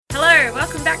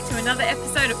welcome back to another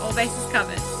episode of All Bases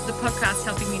Covered, the podcast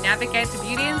helping you navigate the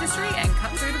beauty industry and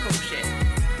cut through the bullshit.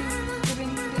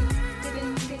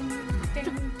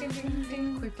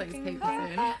 Can we please keep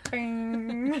this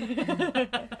in?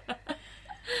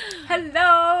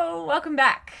 Hello, welcome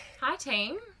back. Hi,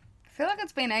 team. I feel like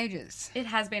it's been ages. It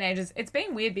has been ages. It's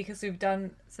been weird because we've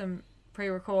done some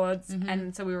pre-records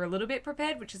and so we were a little bit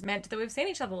prepared, which has meant that we've seen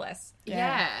each other less.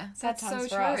 Yeah, Sad that's so times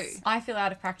for true. us. I feel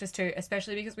out of practice too,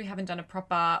 especially because we haven't done a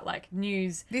proper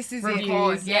news This is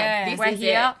reviews. it. Yeah, this we're is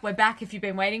here. it. We're back if you've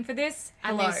been waiting for this.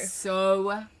 And Hello. there's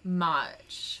so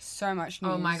much. So much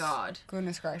news. Oh my God.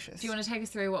 Goodness gracious. Do you want to take us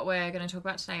through what we're going to talk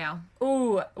about today, Al?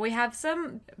 Ooh, we have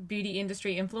some beauty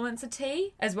industry influencer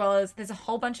tea, as well as there's a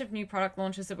whole bunch of new product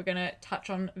launches that we're going to touch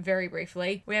on very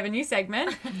briefly. We have a new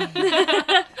segment.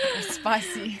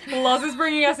 Spicy. Loz is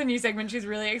bringing us a new segment. She's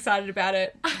really excited about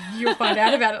it. You'll find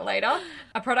out about it later.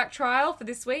 A product trial for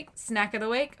this week, snack of the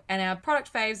week, and our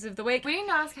product faves of the week. We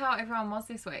didn't ask how everyone was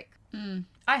this week.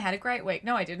 I had a great week.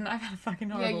 No, I didn't. I've had a fucking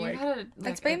horrible week. had a...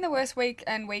 It's been the worst week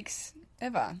and weeks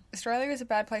ever. Australia is a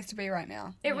bad place to be right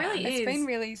now. It really is. It's been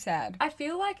really sad. I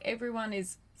feel like everyone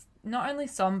is not only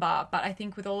somber, but I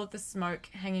think with all of the smoke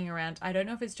hanging around, I don't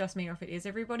know if it's just me or if it is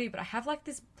everybody, but I have like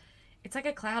this, it's like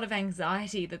a cloud of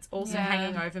anxiety that's also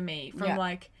hanging over me from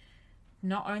like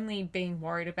not only being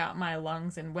worried about my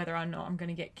lungs and whether or not I'm going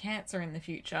to get cancer in the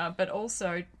future, but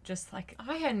also just like,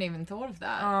 I hadn't even thought of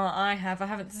that. I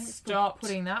haven't stopped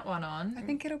putting that one on. I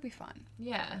think it'll be fun.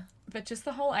 Yeah. But just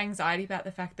the whole anxiety about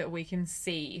the fact that we can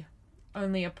see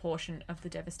only a portion of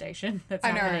devastation that's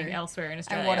I know. happening elsewhere in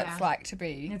Australia. And what it's like to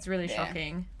be. It's really there.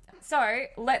 shocking. So,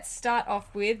 let's start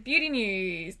off with beauty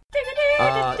news.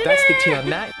 That's the tea on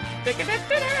that.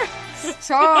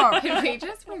 Stop! Can we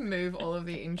just remove all of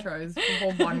the intros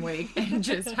for 1 week and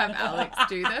just have Alex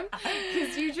do them?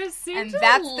 Because you just seem And to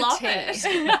that's the love tea. it.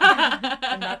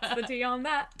 And that's the tea on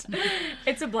that.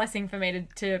 It's a blessing for me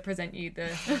to present you the,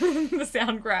 the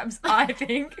sound grabs, I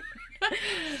think.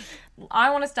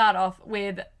 I want to start off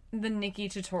with the Nikki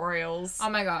Tutorials Oh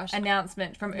my gosh.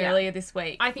 announcement from earlier this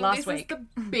week. I think last this week. is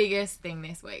the biggest thing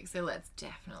this week, so let's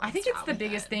definitely I think it's start the with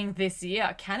biggest it. thing this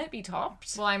year. Can it be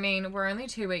topped? Well, I mean, we're only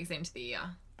 2 weeks into the year.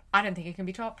 I don't think it can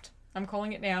be topped. I'm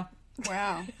calling it now.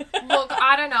 Wow. Look,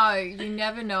 I don't know. You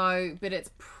never know, but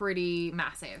it's pretty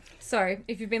massive. So,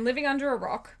 if you've been living under a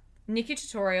rock, Nikki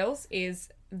Tutorials is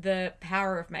the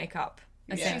power of makeup,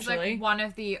 She's essentially. like one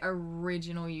of the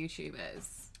original YouTubers.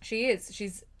 She is.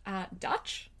 She's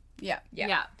Dutch. Yeah.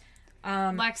 Yeah.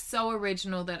 Like so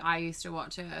original that I used to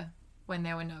watch her when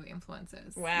there were no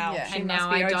influencers. Wow. Yeah. She And must now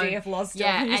be I OG don't. if Loz still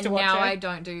Yeah, used and to watch now her. I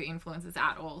don't do influencers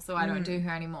at all, so I don't do her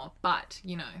anymore. But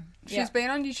you know, She's been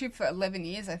on YouTube for 11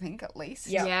 years, I think, at least.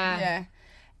 Yeah. Yeah.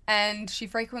 And she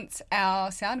frequents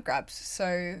our sound grabs,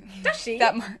 so Does she?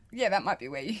 that might be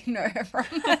where you know her from.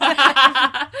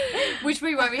 which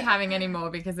we won't be having anymore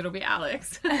because it'll be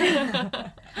Alex.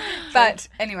 But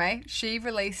anyway, she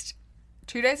released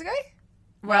 2 days ago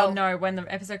Well, no, when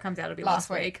the episode comes out, it'll be last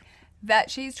week. that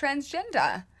she's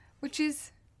transgender, which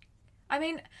is I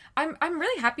mean, I'm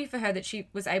really happy for her that she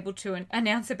was able to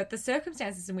announce it, but the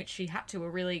circumstances in which she had to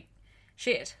were really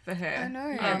shit for her. I know.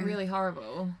 Yeah, really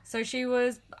horrible. So she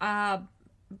was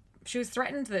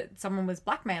threatened that someone was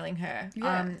blackmailing her,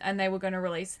 Yeah. and they were going to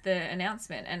release the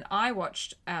announcement. And I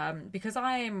watched, because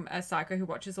I am a psycho who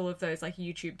watches all of those like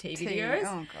YouTube tea videos.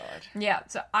 Oh god. Yeah,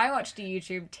 so I watched a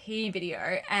YouTube tea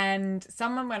video, and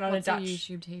someone went on What's a a Dutch.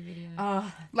 YouTube TV video?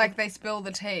 Oh, Like they spill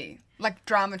the tea, like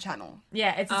Drama Channel,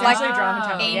 yeah, it's essentially Ah. drama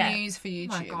channel. e Yeah. news for YouTube.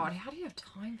 Oh my god, how do you have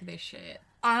time for this shit?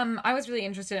 I was really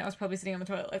interested. I was probably sitting on the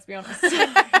toilet. Let's be honest.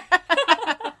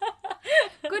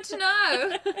 Good to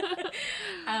know.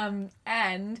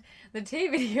 And the tea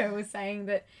video was saying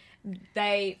that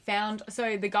they found,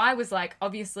 so the guy was like,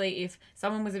 obviously if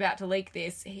someone was about to leak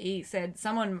this, he said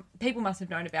people must have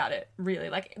known about it, really.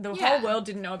 Like the Yeah. whole world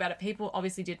didn't know about it. People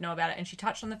obviously did know about it. And she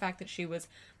touched on the fact that she was,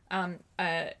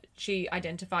 she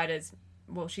identified as,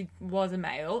 well, she was a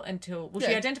male until, she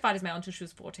Yeah. identified as male until she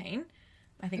was 14.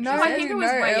 I think No, she I said. think it no,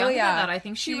 was way younger earlier. than that. I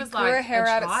think she was grew like her hair a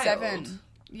out child. at 7.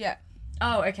 Yeah.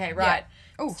 Oh, okay, right.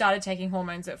 Ooh. Started taking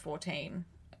hormones at 14.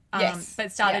 Yes.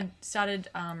 But started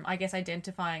I guess,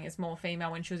 identifying as more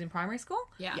female when she was in primary school.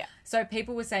 Yeah. Yeah. So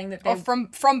people were saying that Or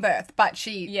from birth, but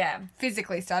she Yeah.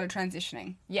 physically started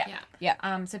transitioning. Yeah. Yeah.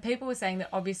 Yeah. So people were saying that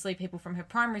obviously people from her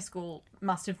primary school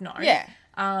must have known. Yeah.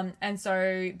 And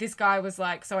so this guy was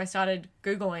like, so I started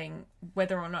Googling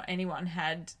whether or not anyone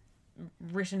had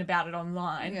written about it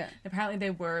online. Yeah. Apparently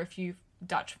there were a few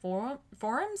Dutch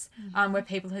forums where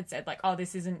people had said like, oh,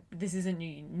 this isn't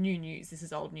new news. This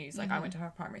is old news. Like I went to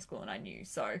her primary school and I knew.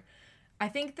 So I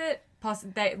think that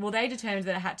they determined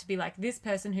that it had to be like this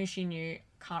person who she knew,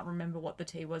 can't remember what the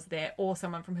tea was there, or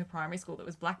someone from her primary school that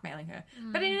was blackmailing her.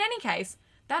 But in any case,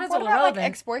 that is What all about irrelevant. like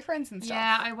ex-boyfriends and stuff?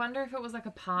 Yeah, I wonder if it was like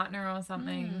a partner or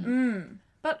something.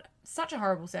 But such a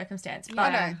horrible circumstance. I But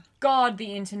know. God,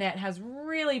 the internet has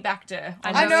really backed her.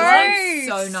 I know. It's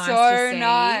so nice to see.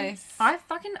 nice. I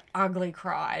fucking ugly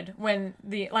cried when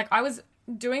I was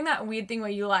doing that weird thing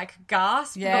where you like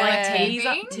gasp, but like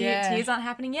Yeah. tears aren't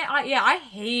happening yet. I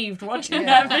heaved watching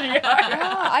Yeah. that video.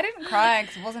 Oh, I didn't cry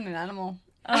because it wasn't an animal.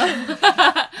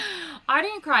 I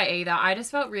didn't cry either. I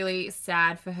just felt really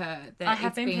sad for her. That I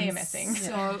have it's been PMSing.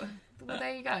 So, well,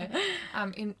 there you go.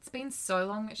 It's been so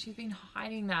long that she's been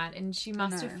hiding that, and she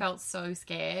must have felt so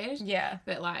scared. Yeah.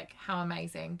 But like, how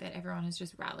amazing that everyone has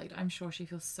just rallied. I'm sure she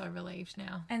feels so relieved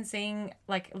now. And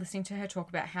listening to her talk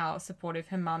about how supportive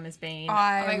her mum has been. Oh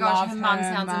my gosh, love her mum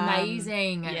sounds mum.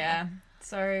 amazing. Yeah.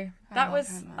 So that love was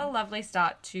her mum. a lovely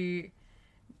start to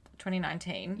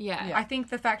 2019. Yeah. Yeah. I think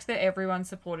the fact that everyone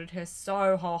supported her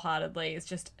so wholeheartedly is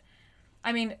just,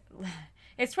 I mean,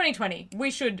 it's 2020.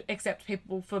 We should accept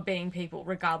people for being people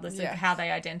regardless of Yes. how they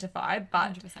identify.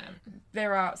 But 100%.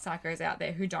 there are psychos out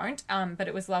there who don't. But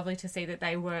it was lovely to see that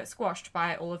they were squashed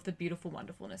by all of the beautiful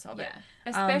wonderfulness of it. Yeah.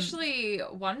 Especially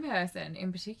one person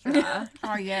in particular.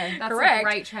 Oh yeah. That's Correct. a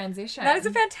great transition. That is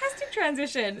a fantastic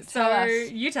transition. So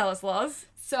us. you tell us, Loz.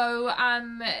 So,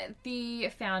 the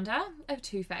founder of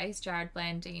Too Faced, Jared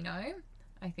Blandino,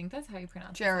 I think that's how you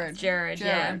pronounce Jared. it. Jared.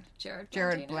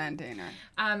 Jared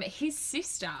Blandino. His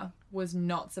sister was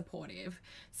not supportive.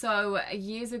 So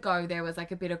years ago, there was like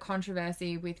a bit of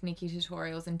controversy with Nikki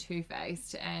Tutorials and Too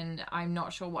Faced, and I'm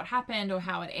not sure what happened or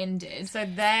how it ended. So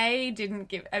they didn't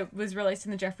give. It was released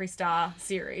in the Jeffree Star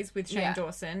series with Shane Yeah.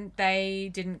 Dawson.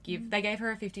 They didn't give. They gave her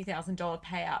a $50,000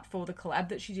 payout for the collab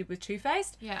that she did with Too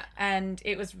Faced. Yeah. And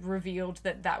it was revealed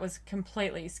that that was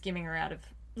completely skimming her out of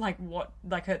the pay What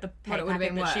it packet would've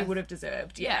been that she worth. would have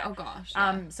deserved. Yeah. Yeah. Oh gosh.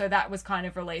 Yeah. So that was kind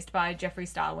of released by Jeffree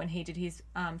Star when he did his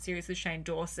series with Shane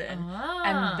Dawson. Ah.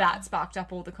 And that sparked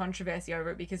up all the controversy over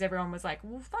it because everyone was like,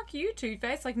 well, fuck you, Too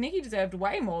Faced. Like, Nikki deserved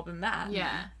way more than that.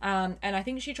 Yeah. And I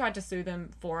think she tried to sue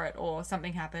them for it or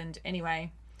something happened.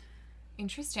 Anyway,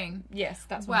 Interesting. yes,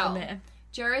 that's what Well, happened there.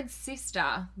 Jared's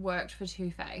sister worked for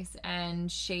Too Faced, and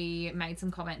she made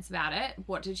some comments about it.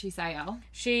 What did she say, Elle?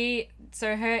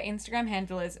 So her Instagram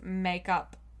handle is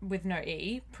makeup with no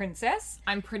E, princess.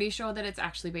 I'm pretty sure that it's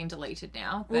actually been deleted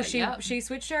now. Well, But yep. she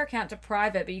switched her account to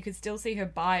private, but you could still see her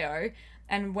bio.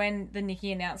 And when the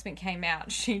Nikki announcement came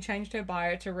out, she changed her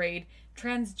bio to read,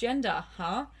 transgender,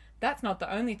 huh? That's not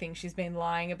the only thing she's been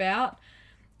lying about.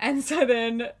 And so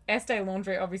then Estee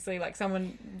Laundry, obviously, like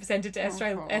someone sent it to Estee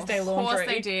Of Laundry. course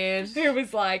they did. Who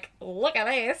was like, look at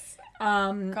this.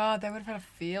 God, they would have had a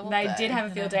field They day. did have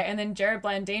a field day, and then Jared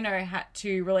Blandino had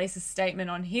to release a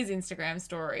statement on his Instagram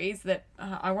stories that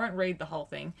I won't read the whole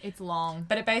thing, It's long.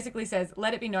 but it basically says,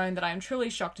 let it be known that I am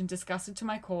truly shocked and disgusted to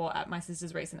my core at my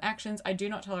sister's recent actions. I do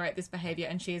not tolerate this behaviour,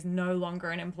 and she is no longer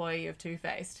an employee of Too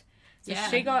Faced. So Yeah.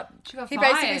 she got He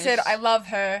fired. basically said, I love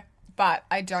her, but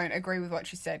I don't agree with what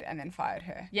she said, and then fired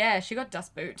her. she got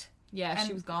dust boot. Yeah, she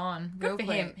And was gone. Good Real for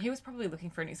quick. him. He was probably looking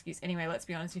for an excuse. Anyway, let's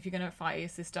be honest, if you're going to fire your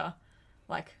sister,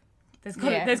 like, there's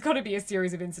got to be a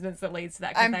series of incidents that leads to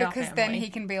that. And they are because then family. he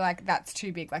can be like, that's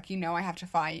too big. Like, I have to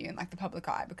fire you in, like, the public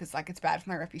eye because, like, it's bad for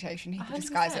my reputation. He could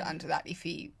disguise it 100%. under that if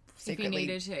he secretly...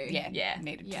 needed to. Yeah,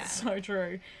 needed Yeah. to. So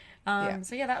true. Yeah.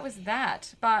 So yeah, that was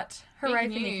that. But hooray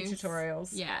Big for Nikki news. Tutorials.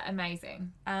 Yeah,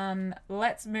 amazing.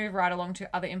 Let's move right along to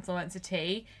other influencer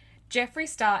tea. Jeffree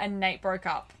Star and Nate broke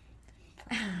up.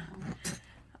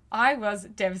 I was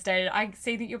devastated. I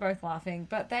see that you're both laughing,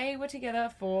 but they were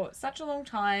together for such a long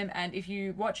time. And if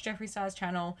you watch Jeffree Star's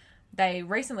channel, they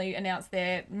recently announced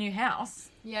their new house.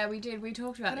 Yeah, we did. We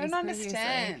talked about I this don't previously.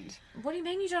 understand. What do you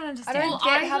mean you don't I understand? don't Well,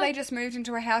 get I how they thought- just moved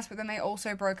into a house, but then they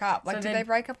also broke up. Like, So did then- they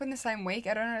break up in the same week?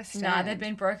 I don't understand. Nah, they'd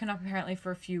been broken up apparently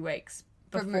for a few weeks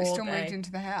But before still they moved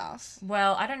into the house.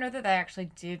 Well, I don't know that they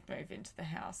actually did move into the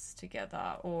house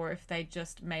together or if they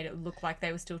just made it look like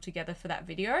they were still together for that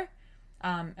video.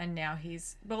 And now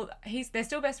they're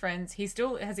still best friends. He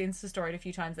still has Insta storied a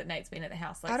few times that Nate's been at the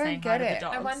house, like I don't saying get hi to it. the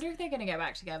dogs. I wonder if they're going to get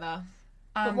back together.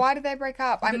 But why did they break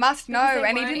up? I because- must know, because they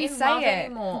and he weren't didn't in say love it.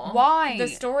 anymore. Why? The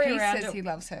story he around says it- he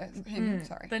loves her. Him,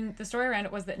 sorry. The story around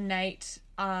it was that Nate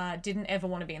didn't ever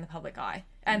want to be in the public eye,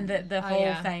 and that the whole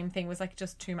yeah. fame thing was like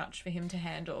just too much for him to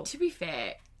handle. To be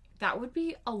fair, that would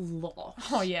be a lot.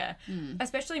 Oh yeah,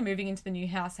 especially moving into the new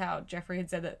house. How Jeffree had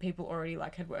said that people already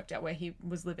like had worked out where he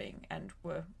was living and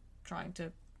were trying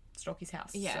to stalk his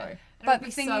house. Yeah. So. But But it'd the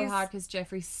be thing so is- hard because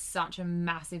Jeffrey's such a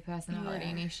massive personality Yeah.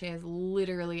 and he shares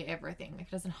literally everything. Like,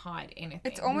 he doesn't hide anything.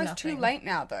 It's almost too Nothing. late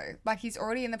now, though. Like, he's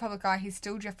already in the public eye. He's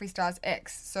still Jeffree Star's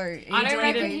ex. So I he don't deleted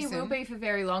reckon it he will be for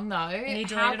very long, though. And he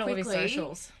How deleted all of his quickly-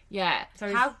 socials. Yeah. So So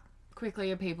he's- how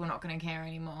quickly are people not going to care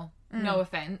anymore? No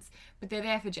offense, but they're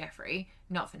there for Jeffrey,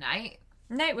 not for Nate.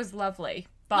 Nate was lovely.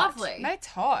 But Lovely. Nate's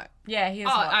hot. Yeah, he is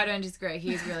Oh, hot. I don't disagree.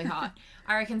 He is really hot.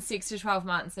 I reckon 6 to 12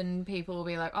 months and people will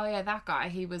be like, oh, yeah, that guy,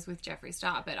 he was with Jeffree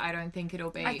Star. But I don't think it'll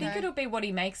be. I think it'll be what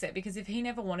he makes it, because if he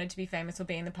never wanted to be famous or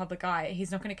be in the public eye,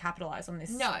 he's not going to capitalize on this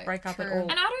No, breakup at true. all.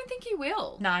 And I don't think he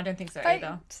will. No, I don't think so They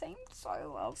either. seem so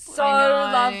lovely. So I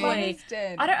know. lovely. Mama's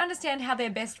dead. I don't understand how they're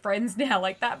best friends now.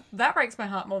 Like that breaks my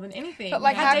heart more than anything. But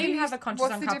like, how how do do you have a conscious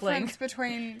what's the uncoupling? difference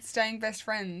between staying best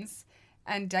friends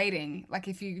and dating? Like,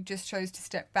 if you just chose to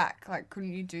step back, like,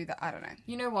 couldn't you do that? I don't know.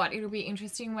 You know what? It'll be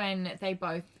interesting when they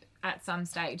both, at some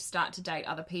stage, start to date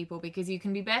other people, because you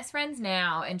can be best friends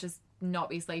now and just not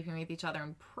be sleeping with each other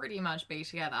and pretty much be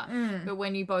together. But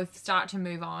when you both start to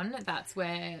move on, that's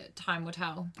where time will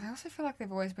tell. I also feel like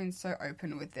they've always been so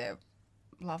open with their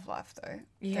love life, though.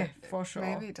 Yeah, that for sure.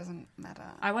 Maybe it doesn't matter.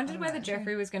 I wondered don't whether know.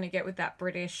 Jeffrey was going to get with that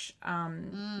British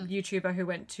YouTuber who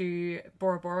went to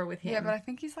Bora Bora with him. Yeah, but I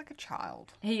think he's like a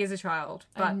child. He is a child.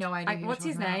 I But have no idea who you're what's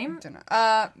his talking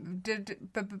about. name? Don't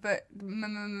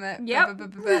know.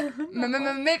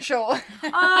 Yep. Mitchell.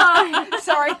 Oh,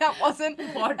 Sorry, that wasn't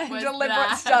What a was deliberate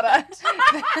that? stutter.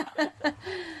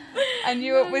 I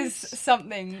knew it was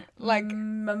something like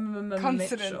Mitchell.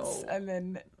 consonants and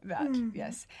then that.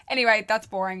 Yes. Anyway, that's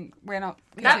boring. We're not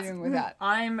That's- continuing with that.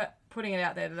 I'm putting it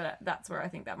out there that that's where I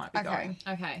think that might be Okay. going.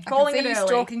 Okay. Calling I it can see you early.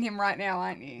 stalking him right now,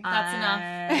 aren't you? That's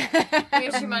enough. We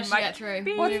have too much to get through.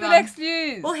 What's Move the on. next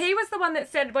news? Well, he was the one that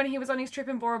said when he was on his trip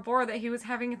in Bora Bora that he was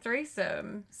having a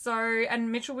threesome. So,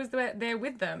 and Mitchell was there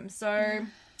with them. So,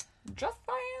 just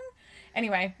saying.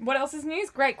 Anyway, what else is news?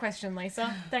 Great question,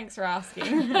 Lisa. Thanks for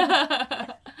asking.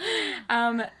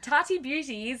 Tati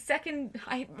Beauty's second.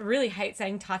 I really hate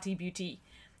saying Tati Beauty.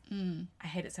 I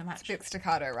hate it so much. bit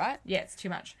staccato, right? Yeah, it's too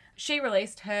much. She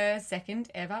released her second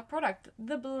ever product,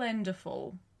 the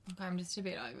Blenderful. Okay, I'm just a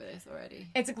bit over this already.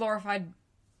 It's a glorified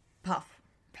puff.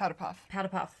 Powder puff. Powder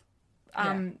puff.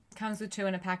 Comes with 2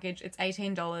 in a package. It's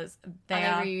 $18. Are They they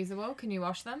are reusable? Can you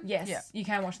wash them? yes, Yeah. you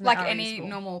can wash them. Like They are any useful.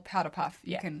 normal powder puff,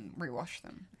 you Yeah. can rewash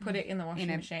them Put it in the washing in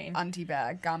a machine. unty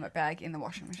bag, garment bag in the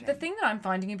washing machine. The thing that I'm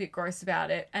finding a bit gross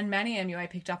about it, and Manny MUA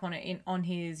picked up on it on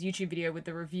his YouTube video with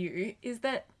the review, is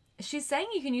that she's saying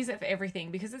you can use it for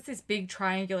everything because it's this big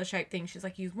triangular shaped thing. She's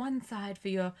like, use one side for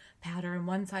your powder and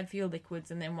one side for your liquids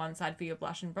and then one side for your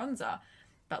blush and bronzer.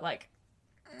 But like,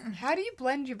 How do you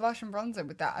blend your blush and bronzer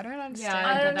with that? I don't understand. I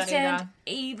I don't don't get that understand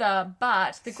either.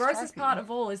 But the grossest Stripey. part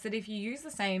of all is that if you use the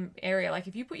same area, like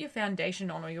if you put your foundation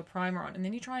on or your primer on and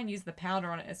then you try and use the powder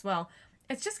on it as well,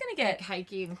 it's just going to get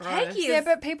Cakey and gross. Cakey. Yeah,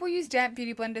 but people use damp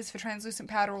beauty blenders for translucent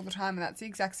powder all the time, and that's the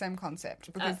exact same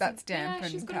concept because that's damp yeah,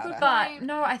 she's and got a good powder. But Right.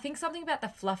 no, I think something about the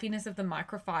fluffiness of the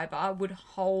microfiber would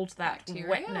hold that Bacteria?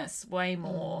 wetness way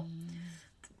more.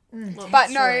 But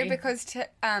no, Sorry. because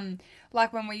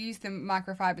like when we use the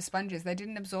microfiber sponges, they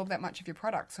didn't absorb that much of your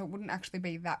product, so it wouldn't actually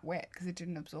be that wet because it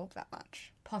didn't absorb that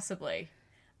much. Possibly.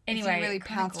 If Anyway, you really it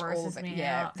kinda pounced all grosses of it. me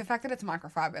Yeah, out. the fact that it's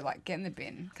microfiber, like get in the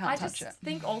bin, can't I touch just it.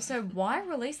 think also, why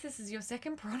release this as your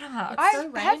second product? I so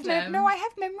have random. I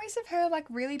have memories of her like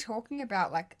really talking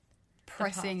about like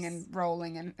pressing puffs. and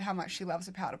rolling and how much she loves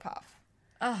a powder puff.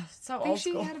 Oh, so I think old she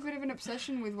school. had a bit of an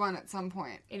obsession with one at some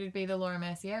point. It'd be the Laura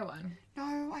Mercier one.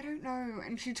 No, I don't know.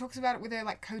 And she talks about it with her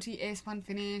like Coty Airspun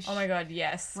finish. Oh my god,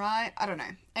 yes. Right? I don't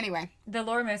know. Anyway, The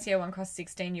Laura Mercier one costs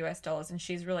 $16 and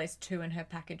she's released 2 in her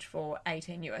package for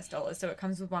 $18. So it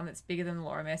comes with one that's bigger than the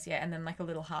Laura Mercier and then like a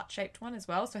little heart-shaped one as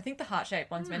well. So I think the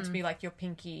heart-shaped one's meant to be like your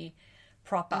pinky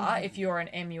proper if you're an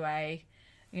MUA,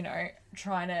 you know,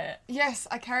 trying to... yes,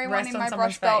 I carry one Rest in on my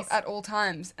someone's brush belt face. at all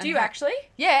times. Do you actually?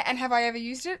 Yeah, and have I ever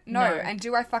used it? No. No. And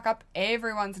do I fuck up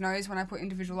everyone's nose when I put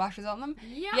individual lashes on them?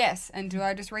 Yep. Yes. And do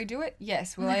I just redo it?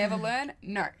 Yes. Will I ever learn?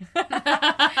 No.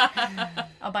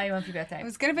 I'll buy you one for your birthday. It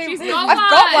was gonna be. She's I've got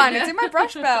got one. one. It's in my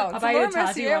brush belt. I'll It's buy a you a Laura Tati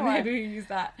Mercier one. one. Maybe you use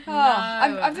that. Oh,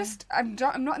 No.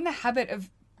 I'm not in the habit of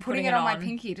putting Putting it it on my on.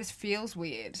 pinky. It just feels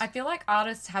weird. I feel like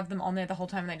artists have them on there the whole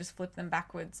time and they just flip them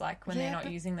backwards, like when they're not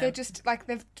but using them. They're just like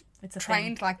they've It's a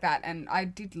trained like that, and I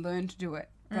did learn to do it,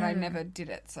 but I never did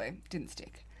it, so it didn't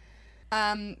stick.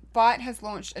 Bite has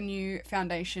launched a new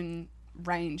foundation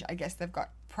range. I guess they've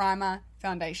got primer,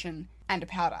 foundation, and a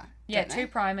powder. Yeah, don't they? 2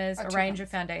 primers, Oh, a 2 range primers. of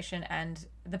foundation, and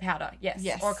the powder. Yes.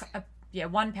 Yes. Or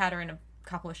one powder in a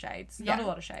couple of shades. Not Yeah. a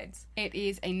lot of shades. It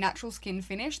is a natural skin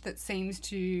finish that seems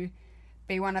to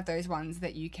be one of those ones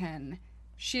that you can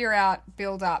sheer out,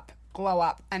 build up, glow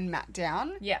up, and matte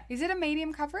down. Yeah. Is it a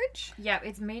medium coverage? Yeah,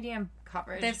 it's medium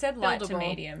coverage. They've said light to Buildable.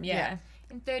 medium, yeah. Yeah.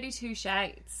 In 32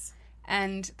 shades.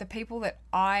 And the people that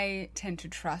I tend to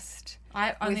trust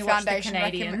I only with watch the foundation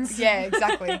Canadians. Yeah,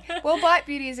 exactly. Well, Bite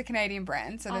Beauty is a Canadian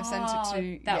brand, so they've sent it Oh,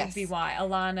 to... that yes. would be why.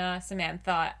 Alana,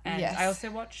 Samantha, and Yes. I also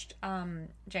watched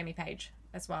Jamie Page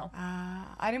as well.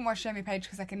 I didn't watch Jamie Page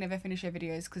because I can never finish her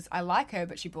videos because I like her,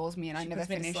 but she bores me and I never puts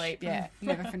me to finish. sleep. Yeah,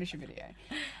 never finish a video.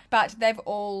 But they've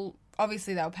all...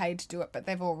 Obviously, they were paid to do it, but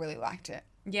they've all really liked it.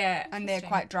 Yeah. And they're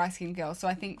quite dry skin girls. So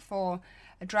I think for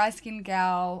a dry skin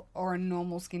gal or a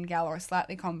normal skin gal or a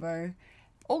slightly combo,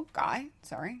 or guy,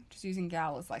 sorry, just using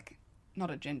gal as like not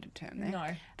a gendered term there. No.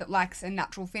 That likes a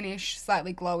natural finish,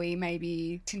 slightly glowy,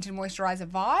 maybe tinted moisturizer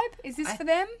vibe. Is this for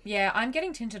them? Yeah, I'm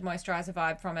getting tinted moisturizer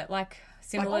vibe from it, like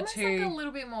similar Almost to... like a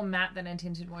little bit more matte than a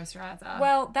tinted moisturizer.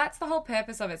 Well, that's the whole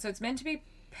purpose of it. So it's meant to be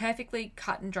perfectly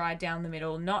cut and dried down the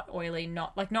middle, not oily,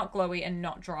 not glowy and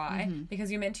not dry,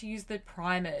 because you're meant to use the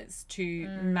primers to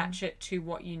match it to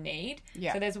what you need.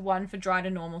 Yeah. So there's one for dry to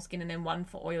normal skin and then one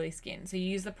for oily skin. So you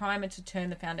use the primer to turn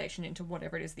the foundation into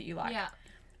whatever it is that you like. yeah.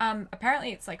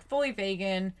 Apparently it's like fully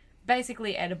vegan,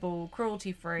 basically edible,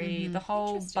 cruelty free, the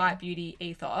whole Bite Beauty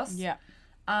ethos. Yeah.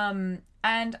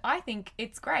 And I think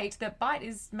it's great that Bite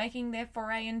is making their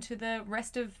foray into the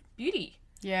rest of beauty.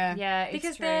 Yeah. Yeah, it's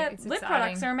Because true. their It's lip exciting.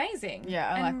 products are amazing. Yeah,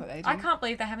 I like And what they do. I can't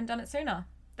believe they haven't done it sooner.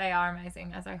 They are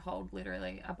amazing, as I hold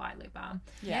literally a Bite lip balm.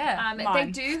 Yeah. They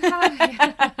mine. do have...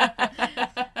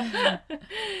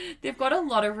 They've got a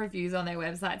lot of reviews on their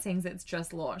website saying that it's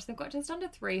just launched. They've got just under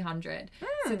 300.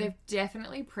 So they've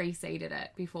definitely preceded it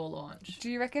before launch.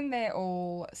 Do you reckon they're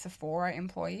all Sephora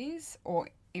employees or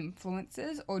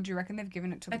influencers, or do you reckon they've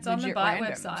given it to It's on the legit Bite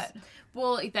randoms? website.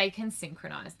 Well, they can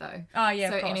synchronize though. Oh, yeah,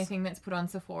 So of course. anything that's put on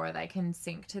Sephora, they can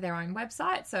sync to their own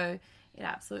website. So it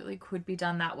absolutely could be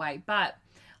done that way. But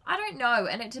I don't know.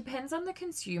 And it depends on the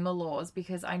consumer laws,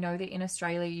 because I know that in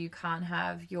Australia you can't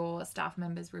have your staff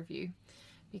members review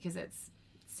because it's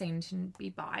seen to be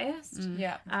biased.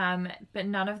 Yeah. But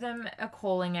none of them are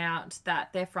calling out that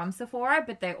they're from Sephora,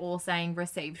 but they're all saying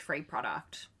received free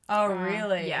product. Oh,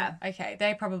 really? yeah. Okay.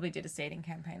 They probably did a seeding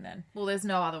campaign then. Well, there's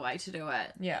no other way to do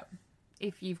it Yeah.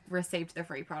 if you've received the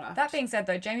free product. That being said,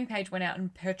 though, Jamie Page went out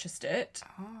and purchased it.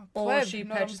 Or pleb, she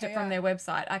not on purchased it from PR. their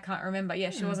website. I can't remember.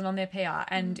 Yeah, she wasn't on their PR.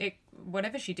 And it,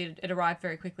 whatever she did, it arrived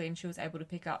very quickly and she was able to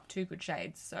pick up 2 good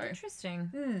shades. So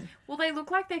Interesting. Well, they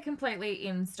look like they're completely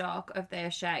in stock of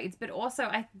their shades, but also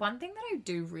one thing that I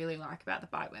do really like about the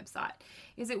Bite website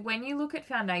is that when you look at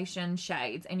foundation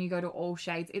shades and you go to all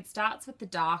shades, it starts with the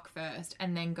dark first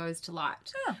and then goes to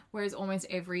light. Whereas almost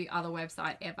every other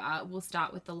website ever will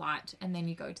start with the light and then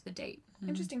you go to the deep.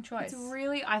 interesting choice.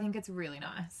 I think it's really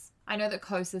nice. I know that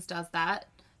Kosas does that.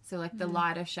 So like the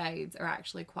lighter shades are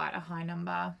actually quite a high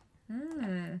number.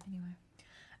 Anyway.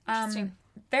 Interesting.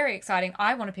 Very exciting.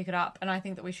 I want to pick it up and I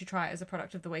think that we should try it as a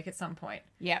product of the week at some point.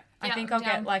 Yeah. I Yeah, think I'm I'll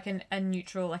down. get like a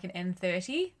neutral, like an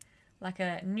N30, like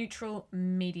a neutral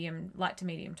medium, light to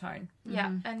medium tone. Yeah,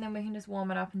 and then we can just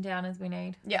warm it up and down as we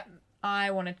need. Yeah.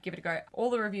 I wanted to give it a go. All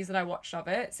the reviews that I watched of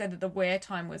it said that the wear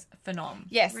time was phenom.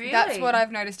 Yes, Really? that's what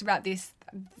I've noticed about this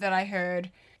that I heard.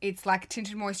 It's like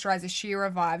tinted moisturizer shearer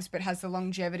vibes, but has the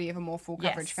longevity of a more full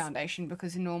coverage Yes. foundation,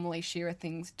 because normally shearer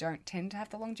things don't tend to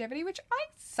have the longevity, which I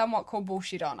somewhat call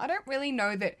bullshit on. I don't really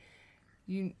know that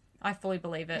you... I fully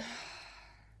believe it.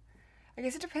 I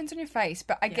guess it depends on your face,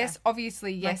 but I guess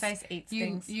obviously, yes, face eats you,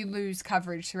 things. you lose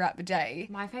coverage throughout the day.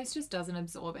 My face just doesn't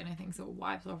absorb anything, so it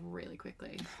wipes off really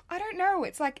quickly. I don't know.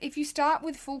 It's like if you start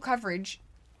with full coverage,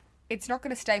 it's not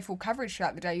going to stay full coverage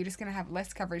throughout the day. You're just going to have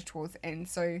less coverage towards the end.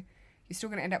 So you're still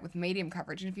going to end up with medium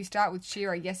coverage. And if you start with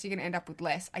shearer, yes, you're going to end up with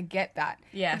less. I get that.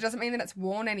 Yeah. But it doesn't mean that it's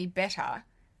worn any better.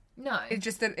 No. It's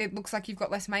just that it looks like you've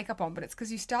got less makeup on, but it's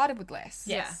because you started with less.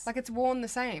 Yes. Like it's worn the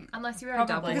same. Unless you're a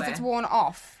Probably. double Because wear. it's worn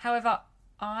off. However,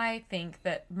 I think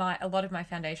that a lot of my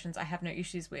foundations I have no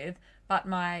issues with, but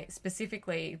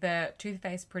specifically the Too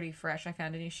Faced Pretty Fresh I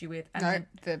found an issue with, and No,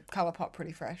 the Colourpop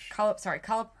Pretty Fresh.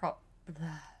 Colourpop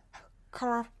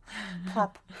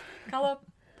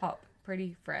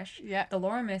Pretty Fresh. Yeah. The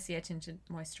Laura Mercier tinted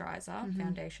moisturizer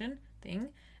foundation thing,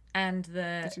 and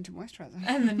the Tinted moisturizer.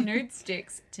 and the Nude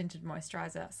Sticks tinted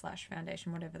moisturizer /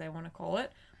 foundation, whatever they want to call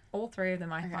it. All 3 of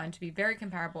them I find to be very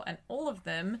comparable, and all of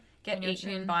them get your eaten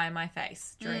chin. by my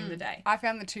face during the day. I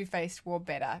found the Too Faced wore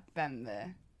better than the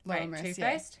Laura Wait, Mercier. Too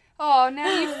Faced? Oh,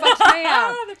 now you fucked me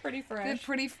up. They're pretty fresh.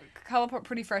 The Colourpop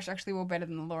Pretty Fresh actually wore better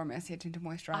than the Laura Mercier tinted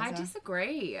moisturizer. I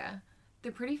disagree.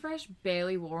 the Pretty Fresh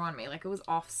barely wore on me. Like, it was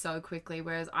off so quickly,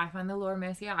 whereas I find the Laura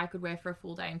Mercier I could wear for a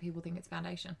full day and people think it's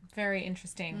foundation. Very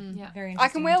interesting. Yeah. Very interesting. I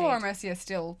can wear indeed. Laura Mercier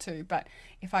still too, but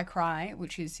if I cry,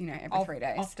 which is, every 3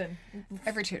 days. Often.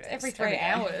 Every 2 days. Every 3 day.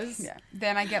 hours. Yeah.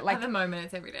 Then I get At the moment,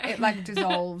 it's every day. it like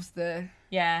dissolves the,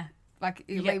 Yeah. like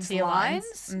it You get leaves to your lines.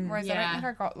 lines. Whereas I don't Yeah. think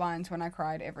I got lines when I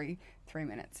cried every 3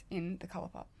 minutes in the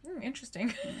Colourpop.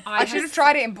 Interesting. I should have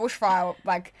tried it in Bushfire,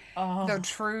 like Oh. the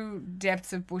true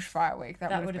depths of Bushfire Week.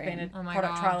 That would have been a Oh my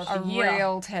product gosh. trial a of the year.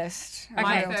 real test. A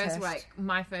my real first test.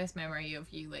 my first memory of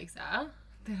you, Lisa,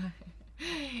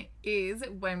 is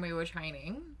when we were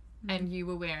training and you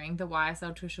were wearing the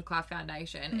YSL Touche Éclat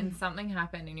foundation and something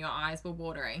happened and your eyes were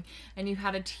watering and you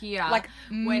had a tear Like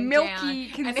went milky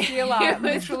down, and concealer, it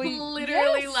was literally.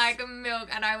 literally Yes. like milk,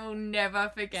 and I will never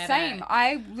forget Same. it.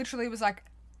 I literally was like,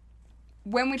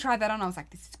 when we tried that on, I was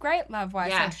like, this is great. Love YSL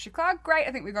Yeah. Touche Éclat. Great.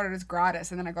 I think we got it as gratis.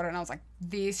 And then I got it and I was like,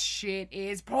 this shit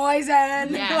is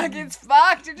poison. Yeah. Like, it's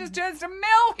fucked. It just turns to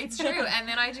milk. It's true, and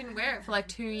then I didn't wear it for like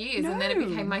 2 years, and then it No.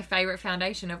 became my favorite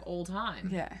foundation of all time.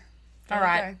 Yeah. All There we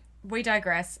right. go. We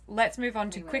digress. Let's move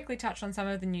on to quickly touch on some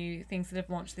of the new things that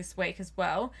have launched this week as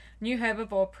well. New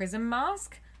Herbivore Prism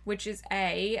Mask, which is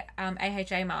a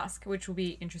AHA mask, which will be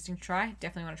interesting to try.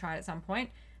 Definitely want to try it at some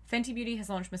point. Fenty Beauty has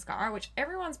launched mascara, which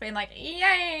everyone's been like,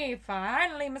 yay,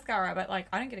 finally mascara. But, like,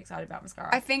 I don't get excited about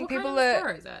mascara. I think What people kind of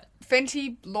are... mascara is it?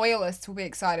 Fenty loyalists will be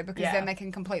excited because Yeah. then they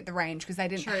can complete the range because they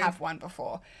didn't True. have one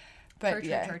before. But True,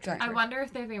 yeah, true, don't. I wonder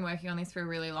if they've been working on this for a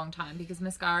really long time, because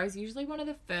mascara is usually one of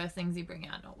the first things you bring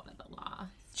out, not one of the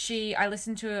last. I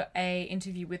listened to a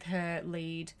interview with her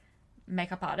lead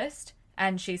makeup artist,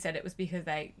 and she said it was because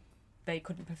they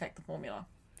couldn't perfect the formula.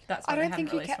 That's why I they don't hadn't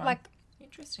think you released can, one. like,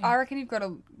 Interesting. I reckon you've got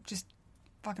to just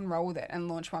fucking roll with it and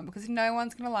launch one because no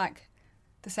one's going to like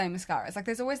the same mascaras. Like,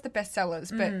 there's always the best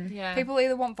sellers, but yeah. people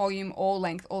either want volume or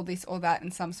length or this or that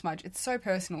and some smudge. It's so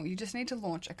personal. You just need to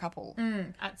launch a couple.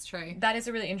 That's true. That is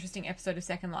a really interesting episode of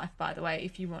Second Life, by the way,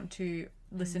 if you want to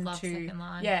listen Love to... Second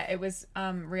Life. Yeah, it was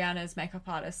Rihanna's makeup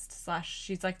artist /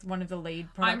 she's like one of the lead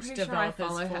I'm product pretty sure I developers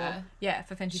follow for... her. Yeah,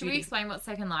 for Fenty Should we Beauty. explain what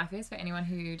Second Life is for anyone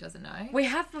who doesn't know? We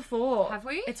have before. Have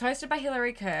we? It's hosted by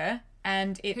Hilary Kerr,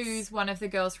 and it's... Who's one of the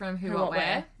girls from Who Who What What Where?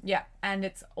 Where. Yeah, and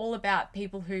it's all about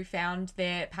people who found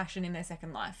their passion in their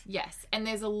second life. Yes, and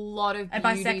there's a lot of And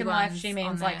by beauty second life, ones she on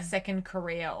means like there. second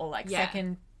career or like Yeah.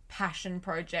 second passion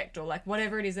project or like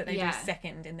whatever it is that they Yeah. do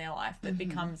second in their life that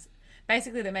becomes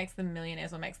basically that makes them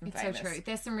millionaires or makes them It's famous. so true.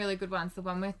 There's some really good ones. The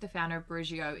one with the founder of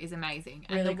Brugio is amazing.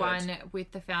 And Really the good. one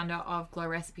with the founder of Glow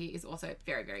Recipe is also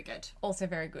very, very good. Also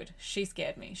very good. She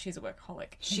scared me. She's a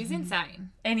workaholic. She's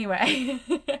insane. Anyway,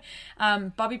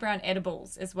 Bobbi Brown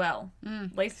edibles as well.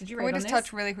 Lise, did you Can read we on just this?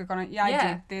 touch really quick on it? Yeah, I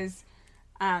Yeah. did. There's...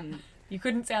 You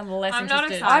couldn't sound less I'm not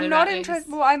interested. excited. I'm not about interested.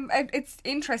 these. Well, it's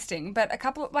interesting, but a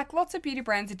couple, like lots of beauty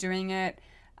brands are doing it.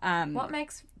 What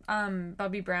makes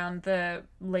Bobbi Brown the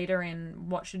leader in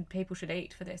what people should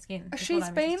eat for their skin? Is what She's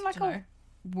I'm been interested like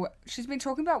to know. she's been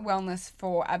talking about wellness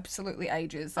for absolutely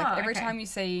ages. Like Oh, every okay. time you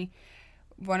see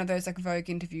one of those like Vogue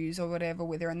interviews or whatever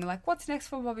with her, and they're like, "What's next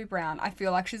for Bobbi Brown?" I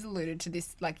feel like she's alluded to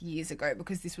this like years ago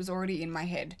because this was already in my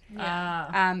head.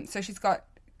 So she's got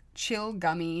Chill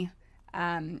Gummy,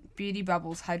 Beauty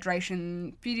Bubbles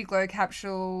Hydration, Beauty Glow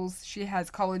Capsules. She has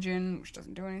collagen, which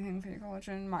doesn't do anything for your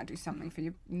collagen. Might do something for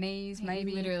your knees,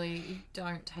 maybe. Literally,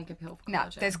 don't take a pill for No,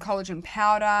 collagen. there's collagen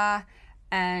powder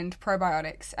and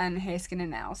probiotics and hair, skin,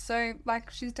 and nails. So,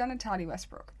 like, she's done a Tardy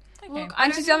Westbrook. Okay. Look, I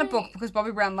And don't she's done a think- book because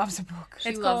Bobbi Brown loves a book.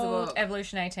 It's loves a called book.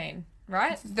 Evolution 18,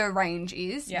 right? The range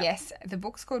is, Yeah. yes, the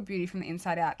book's called Beauty from the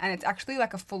Inside Out, and it's actually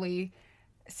like a fully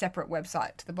separate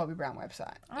website to the Bobbi Brown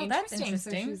website. Oh, that's Interesting. So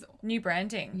interesting. she's- New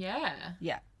branding. Yeah.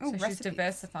 Yeah. So Ooh, she's recipes.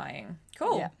 diversifying.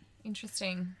 Cool. Yeah.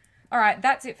 Interesting. All right,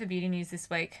 that's it for beauty news this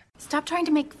week. Stop trying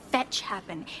to make fetch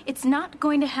happen. It's not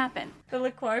going to happen.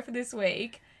 The quote for this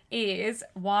week is,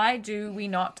 why do we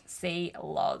not see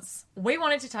Loz? We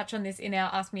wanted to touch on this in our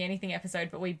Ask Me Anything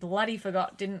episode, but we bloody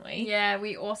forgot, didn't we? Yeah,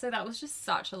 that was just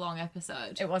such a long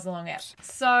episode. It was a long app.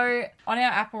 So on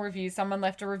our Apple review, someone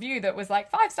left a review that was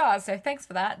like 5 stars, so thanks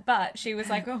for that. But she was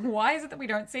like, oh, why is it that we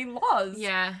don't see Loz?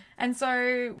 Yeah. And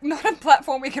so, Not a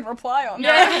platform we can reply on.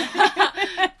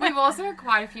 We've also had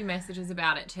quite a few messages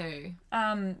about it too.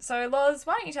 so Loz,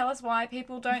 why don't you tell us why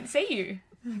people don't see you?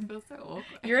 I feel so awkward.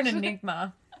 You're an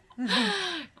enigma.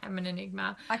 I'm an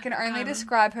enigma. I can only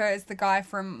describe her as the guy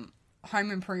from Home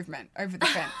Improvement over the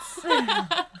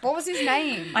fence. What was his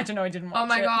name? I don't know, I didn't watch Oh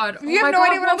my it. god. You have Oh my no God,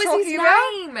 idea what I'm was talking his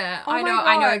about? name? Oh I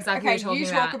my know God. exactly okay, what you're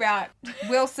you talking talk about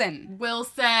Wilson.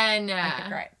 Wilson. Okay,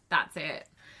 great. That's it.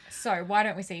 So why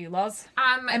don't we see you, Loz?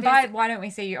 And there's- by why don't we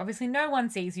see you? Obviously, no one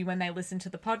sees you when they listen to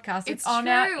the podcast. It's on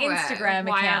our Instagram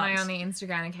Why account. aren't I on the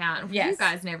Instagram account? Yes. You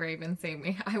guys never even see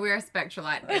me. I wear a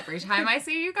Spectralite every time I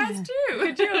see you guys too.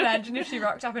 Could you imagine if she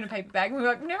rocked up in a paper bag and we were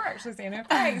like, we've never actually seen her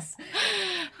face?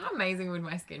 How amazing would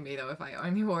my skin be though if I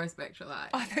only wore a Spectralite?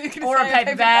 I thought you were gonna Or a say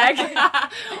paper bag.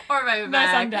 Or a paper No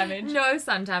bag. sun damage. No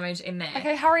sun damage in there.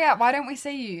 Okay, hurry up. Why don't we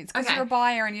see you? It's because Okay. you're a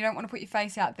buyer and you don't want to put your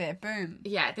face out there. Boom.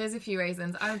 Yeah, there's a few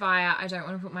reasons. I'm a buyer. I don't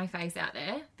want to put my face out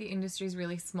there. The industry's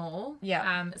really small.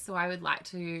 Yeah. So I would like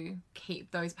to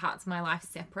keep those parts of my life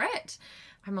separate.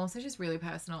 I'm also just really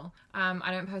personal.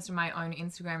 I don't post on my own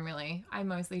Instagram really. I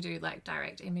mostly do like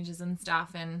direct images and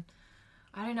stuff, and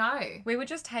I don't know. We would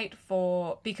just hate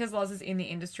because Loz is in the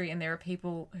industry and there are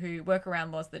people who work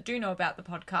around Loz that do know about the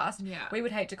podcast. Yeah. We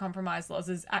would hate to compromise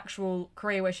Loz's actual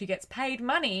career where she gets paid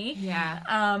money. Yeah.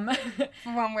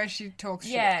 For one where she talks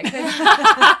shit.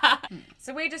 Yeah.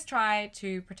 So we just try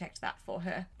to protect that for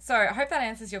her. So I hope that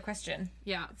answers your question.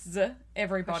 Yeah.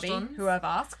 Everybody Questions? who have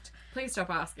asked. Please stop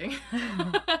asking.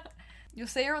 You'll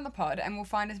see her on the pod and we'll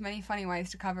find as many funny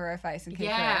ways to cover her face and keep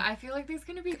Yeah, her. I feel like this is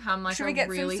going to become like Should a we get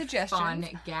some really suggestions? fun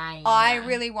game. I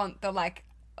really want the like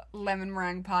lemon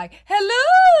meringue pie.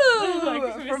 Hello!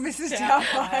 Like from Mrs. Mrs.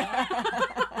 Doubtfire.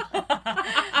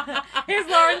 Here's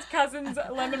Lauren's cousin's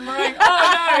lemon meringue.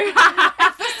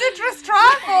 Oh The citrus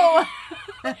trifle!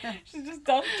 no. She's just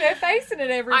dunked her face in it,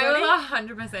 everybody. I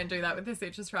will 100% do that with the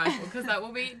citrus trifle because that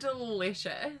will be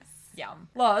delicious. Yum.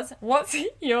 Loz, what's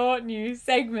your new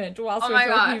segment whilst Oh we're my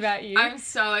talking gosh, about you? I'm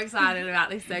so excited about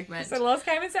this segment. So Loz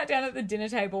came and sat down at the dinner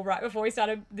table right before we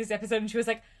started this episode and she was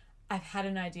like, I've had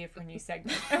an idea for a new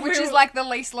segment. And Which we is were- like the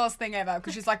least lost thing ever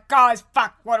because she's like, guys,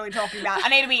 fuck, what are we talking about? I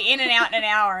need to be in and out in an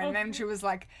hour. And then she was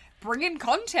like, bring in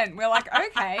content. We're like,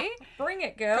 okay, bring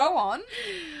it, girl. go on.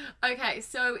 Okay,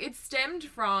 so it stemmed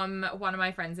from one of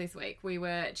my friends this week. We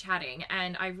were chatting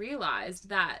and I realised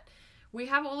that we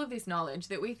have all of this knowledge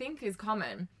that we think is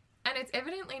common and it's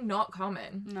evidently not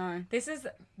common. No. This is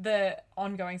the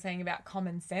ongoing saying about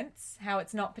common sense, how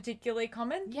it's not particularly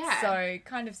common. Yeah. So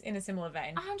kind of in a similar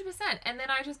vein. 100%. And then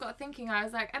I just got thinking, I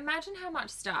was like, imagine how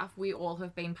much stuff we all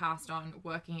have been passed on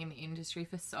working in the industry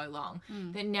for so long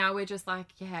that now we're just like,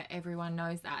 yeah, everyone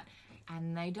knows that.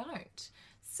 And they don't.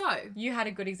 So You had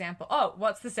a good example. Oh,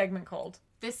 what's the segment called?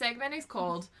 this segment is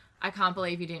called I Can't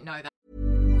Believe You Didn't Know That.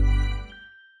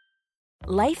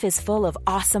 Life is full of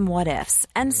awesome what ifs,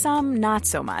 and some not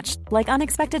so much, like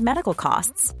unexpected medical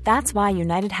costs. That's why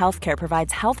United Healthcare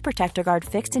provides Health Protector Guard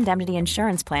fixed indemnity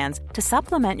insurance plans to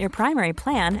supplement your primary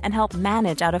plan and help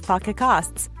manage out of pocket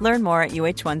costs. Learn more at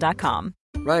uh1.com.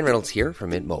 Ryan Reynolds here from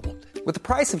Mint Mobile. With the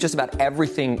price of just about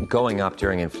everything going up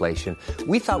during inflation,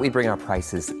 we thought we'd bring our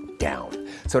prices down.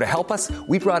 So to help us,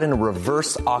 we brought in a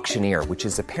reverse auctioneer, which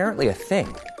is apparently a thing.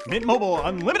 Mint Mobile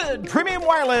Unlimited Premium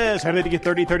Wireless. How to get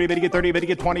 30, 30, bit to get 30, bit to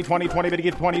get 20, 20, 20, bit to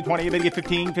get 20, 20, bit to get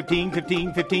 15, 15,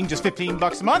 15, 15, just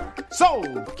 $15 a month?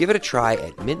 Sold! Give it a try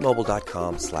at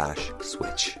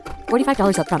mintmobile.com/switch.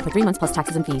 $45 up front for 3 months plus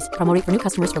taxes and fees. Promo rate for new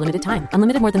customers for limited time.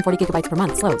 Unlimited more than 40 gigabytes per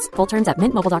month. Slows full terms at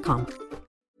mintmobile.com.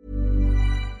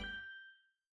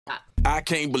 I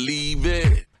can't believe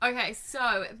it. Okay,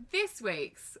 so this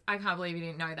week's I Can't Believe You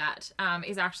Didn't Know That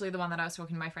is actually the one that I was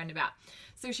talking to my friend about.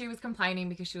 So she was complaining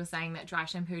because she was saying that dry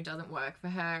shampoo doesn't work for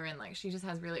her and like she just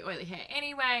has really oily hair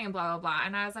anyway and blah, blah, blah.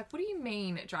 And I was like, what do you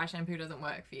mean dry shampoo doesn't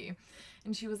work for you?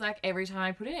 And she was like, every time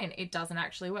I put it in, it doesn't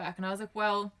actually work. And I was like,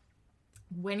 well,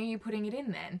 when are you putting it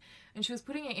in then? And she was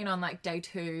putting it in on like day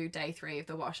 2, day 3 of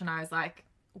the wash. And I was like,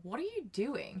 what are you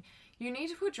doing? You need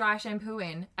to put dry shampoo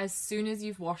in as soon as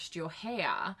you've washed your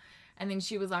hair. And then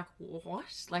she was like, what?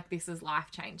 Like, this is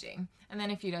life-changing. And then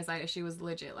a few days later, she was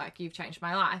legit like, you've changed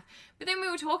my life. But then we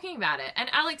were talking about it. And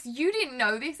Alex, you didn't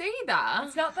know this either.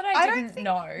 It's not that I I don't didn't think-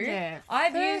 know. Yeah.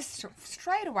 I've First, used...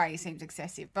 straight away seems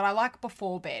excessive, but I like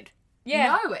before bed.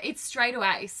 Yeah. No, it's straight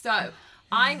away. So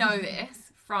I know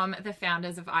this from the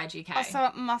founders of IGK. Oh, so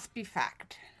it must be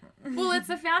fact. Well, it's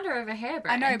the founder of a hair I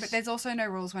brand. know, but there's also no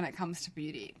rules when it comes to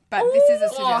beauty. But this is a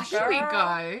Oh, suggestion. here we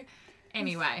go.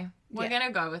 Anyway, we're Yeah. going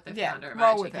to go with the Yeah, founder of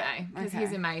roll with IGK it. because Okay.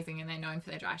 he's amazing and they're known for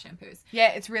their dry shampoos. Yeah,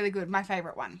 it's really good. My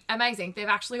favourite one. Amazing. They've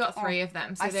actually got 3 of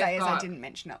them. So I they've say as I got didn't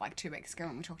mention it like 2 weeks ago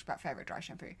when we talked about favourite dry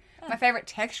shampoo. My favourite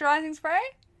texturising spray?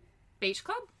 Beach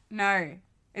Club. No.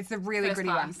 It's the really First gritty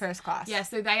class. one, first class. Yeah,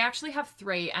 so they actually have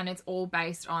 3 and it's all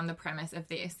based on the premise of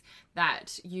this,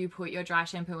 that you put your dry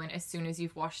shampoo in as soon as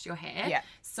you've washed your hair Yeah.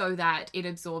 so that it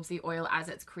absorbs the oil as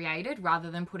it's created rather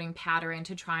than putting powder in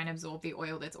to try and absorb the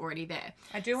oil that's already there.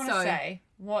 I do want to So- say,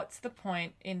 what's the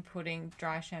point in putting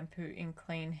dry shampoo in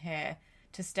clean hair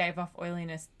to stave off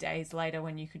oiliness days later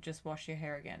when you could just wash your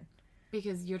hair again?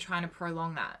 Because you're trying to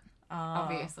prolong that,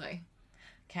 obviously.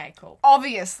 Okay, cool.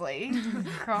 Obviously.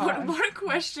 God. What a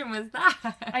question was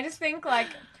that? I just think, like,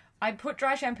 I put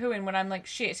dry shampoo in when I'm like,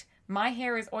 shit, my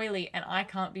hair is oily and I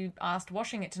can't be asked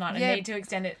washing it tonight. Yeah. I need to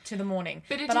extend it to the morning.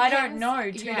 But I don't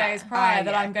know 2 days prior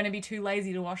that yeah. I'm going to be too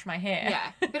lazy to wash my hair.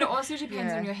 Yeah, but it also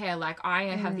depends on your hair. Like, I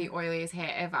have the oiliest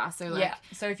hair ever, so like, Yeah.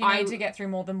 So if you need to get through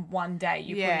more than one day,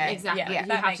 you put it in. exactly, Yeah, you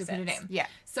that have makes to put it sense. in. Yeah.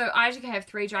 So IGK have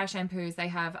 3 dry shampoos. They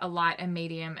have a light, a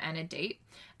medium, and a deep.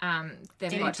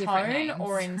 They've In got different tone names.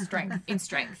 or in strength? In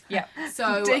strength. Yeah.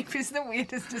 So Deep is the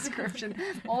weirdest description.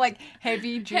 More like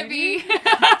heavy duty. heavy.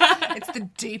 It's the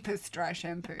deepest dry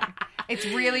shampoo. It's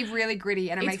really, really gritty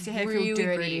and it It's makes your hair really feel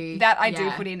dirty. gritty. That I do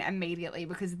Yeah. put in immediately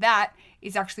because that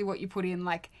is actually what you put in,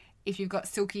 like, if you've got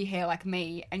silky hair like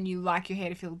me and you like your hair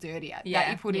to feel dirtier. That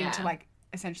Yeah, you put in to, yeah. like,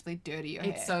 essentially dirty your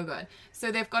hair. It's so good.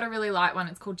 So they've got a really light one.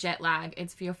 It's called Jet Lag.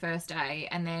 It's for your first day.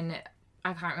 And then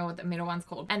I can't remember what the middle one's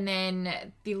called. And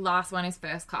then the last one is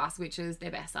First Class, which is their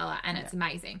bestseller, and it's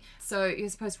amazing. So you're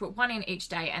supposed to put one in each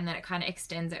day, and then it kind of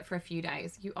extends it for a few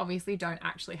days. You obviously don't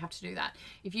actually have to do that.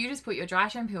 If you just put your dry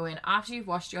shampoo in after you've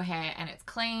washed your hair and it's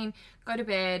clean, go to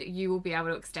bed, you will be able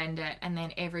to extend it. And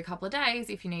then every couple of days,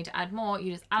 if you need to add more,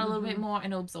 you just add a little bit more,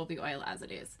 and it'll absorb the oil as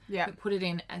it is. Yeah. But put it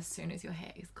in as soon as your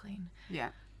hair is clean. Yeah.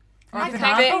 I Or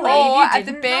can't believe you at the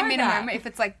didn't bare know minimum, that. if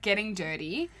it's like getting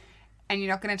dirty and you're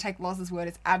not going to take Loz's word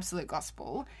as absolute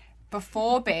gospel,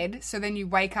 before bed, so then you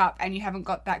wake up and you haven't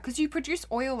got that, because you produce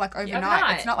oil like overnight.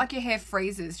 overnight. It's not like your hair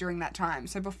freezes during that time.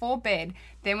 So before bed,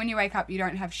 then when you wake up, you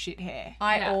don't have shit hair.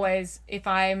 I always, if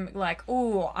I'm like,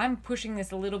 oh, I'm pushing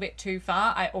this a little bit too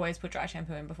far, I always put dry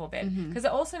shampoo in before bed. Because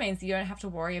it also means that you don't have to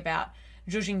worry about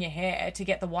zhuzhing your hair to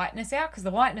get the whiteness out, because the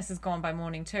whiteness is gone by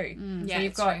morning too. Yeah, So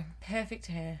you've it's got true. perfect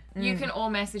hair. You can all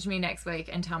message me next week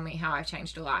and tell me how I've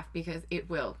changed your life, because it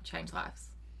will change lives.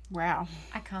 Wow.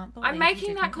 I can't believe I'm you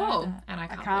making that didn't know call, that. and I I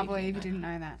can't, can't believe you you didn't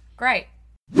know that. Great.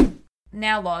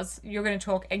 Now, Loz, you're going to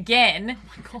talk again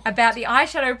about the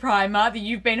eyeshadow primer that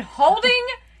you've been holding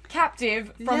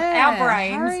captive from our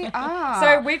brains. Hurry up.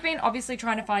 So we've been obviously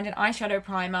trying to find an eyeshadow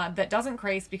primer that doesn't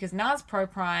crease, because NARS Pro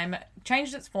Prime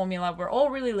changed its formula. We're all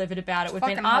really livid about it. We've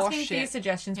been fucking asking for horseshit. your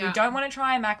suggestions. We Yeah. don't want to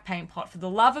try a MAC paint pot. For the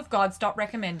love of God, stop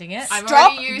recommending it. I've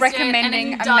Stop already used recommending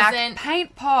it, and a it MAC doesn't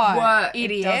paint pot. work.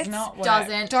 It Idiot. does not work.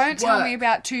 Doesn't Don't tell work. me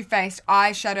about Too Faced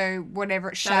eyeshadow, whatever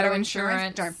it's Shadow Shadow Insurance.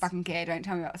 Insurance. Don't fucking care. Don't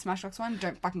tell me about the Smashbox one.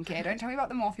 Don't fucking care. Don't tell me about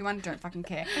the Morphe one. Don't fucking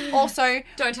care. Also,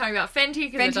 Don't tell me about Fenty,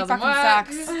 because it Fenty doesn't fucking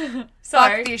work. sucks. So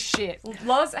Fuck this shit.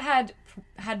 Loz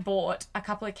had bought a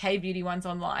couple of K-beauty ones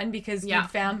online, because Yeah.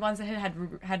 you'd found ones that had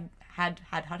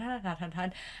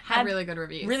Had really good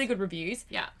reviews. Really good reviews.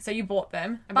 Yeah. So you bought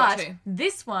them. I bought but 2.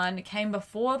 this one came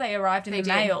before they arrived in They the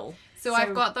did. mail. So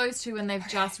I've got those 2, and they've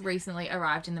just recently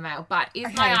arrived in the mail. But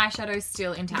is my eyeshadow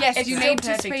still intact? Yes, It's you still need to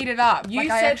perfect. speed it up. You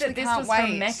Like, I said actually that this can't was wait.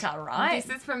 from Mecca, right?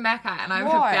 This is from Mecca, and I'm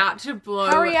What? about to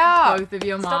blow Hurry up. both of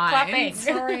your Stop clapping. minds.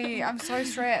 Sorry, I'm so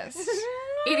stressed.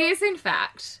 It is, in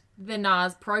fact, the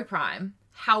NARS Pro Prime.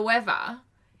 However,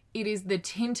 it is the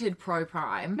tinted Pro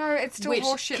Prime. No, it's still which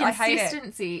horseshit. I hate it.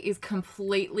 consistency is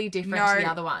completely different to the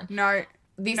other one. No.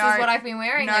 This no, is what I've been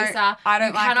wearing, no, Lisa. I don't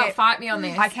you like cannot it. fight me on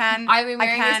this. I can. I've been I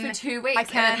wearing can, this for 2 I weeks, and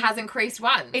can. it hasn't creased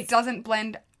once. It doesn't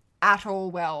blend at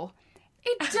all well.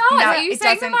 It does. No, Are you it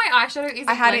saying that doesn't. my eyeshadow isn't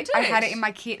I had blended? it in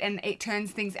my kit, and it turns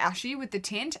things ashy with the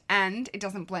tint, and it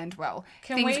doesn't blend well.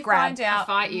 Can things we grab. find out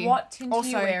fight you. what tint Also-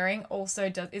 you're wearing?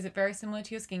 Also, is it very similar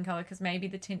to your skin color? Because maybe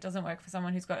the tint doesn't work for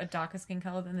someone who's got a darker skin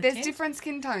color than the There's tint. different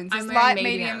skin tones. I'm There's wearing light,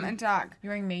 medium. medium, and dark.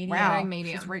 You're wearing medium. Wow, wearing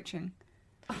medium. she's reaching.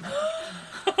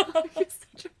 You're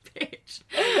such a bitch.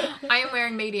 I am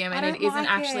wearing medium, and don't it isn't like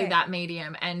actually it. that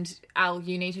medium. And Al,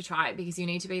 you need to try it, because you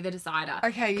need to be the decider.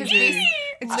 Okay, you 'Cause do. this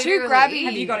It's too literally- grabby.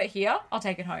 Have you got it here? I'll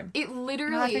take it home. It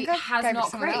literally No, I think I has gave it to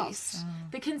not someone creased. else.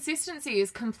 The consistency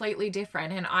is completely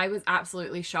different, and I was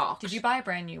absolutely shocked. Did you buy a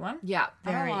brand new one? Yeah.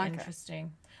 don't Very like it.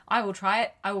 interesting. I will try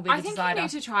it. I will be the I think decider. you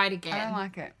need to try it I don't again.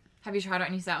 like it. Have you tried it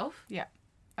on yourself? Yeah,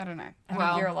 I don't know. I well,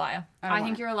 think you're a liar. I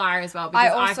think you're a liar as well, I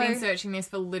because I've been also- searching this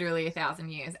for literally 1,000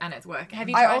 years, and it's working. Have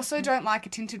you I tried? also don't like a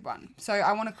tinted one, so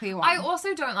I want a clear one. I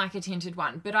also don't like a tinted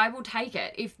one, but I will take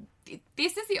it. If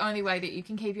this is the only way that you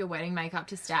can keep your wedding makeup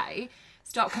to stay,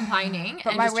 stop complaining.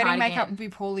 but and my just try wedding it makeup again. would be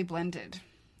poorly blended.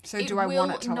 So It do I want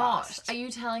will it to not. last? Are you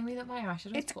telling me that my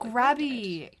eyeshadow It's is poorly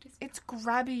grabby. blended? It's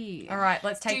grabby. All right,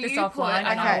 let's take Do this you put, offline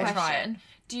and I will Okay. try it.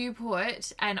 Do you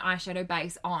put an eyeshadow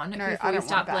base on No, I before you don't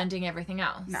start want that. blending everything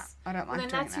else? No, I don't like well, then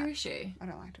doing that's that. your issue. I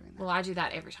don't like doing that. Well, I do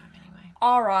that every time anyway.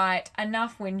 all right,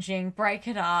 enough whinging, break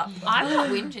it up. I'm not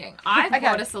whinging. I've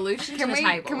brought a solution to the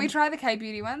table. Can we try the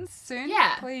K-beauty ones soon?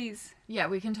 Yeah. Please. Yeah,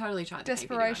 we can totally try the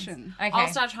Desperation. Okay. I'll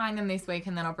start trying them this week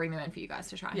and then I'll bring them in for you guys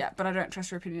to try. Yeah, but I don't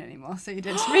trust your opinion anymore, so you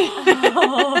did to me.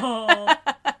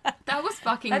 That was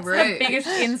fucking That's rude. the biggest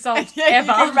insult You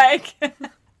ever. can make.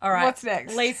 All right. What's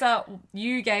next? Lisa,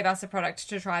 you gave us a product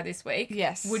to try this week.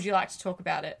 Yes. Would you like to talk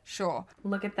about it? Sure.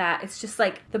 Look at that. It's just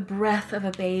like the breath of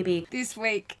a baby. This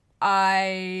week,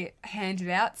 I handed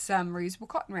out some reusable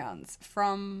cotton rounds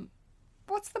from...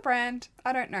 What's the brand?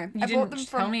 I don't know. You didn't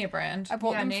tell me a brand. I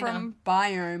bought them from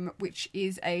Biome, which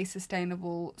is a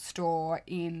sustainable store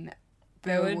in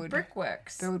Burwood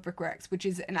Brickworks. Burwood Brickworks, which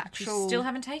is an actual... You still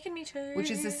haven't taken me to. Which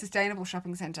is a sustainable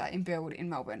shopping centre in Burwood in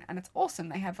Melbourne. And it's awesome.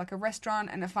 They have like a restaurant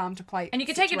and a farm to plate. And you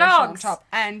can take your situation dogs. on top.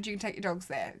 And you can take your dogs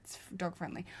there. It's dog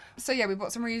friendly. So yeah, we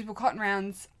bought some reusable cotton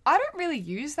rounds. I don't really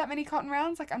use that many cotton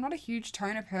rounds. Like, I'm not a huge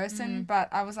toner person, but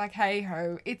I was like, hey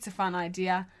ho, it's a fun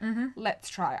idea. Mm-hmm. Let's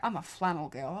try. I'm a flannel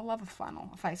girl. I love a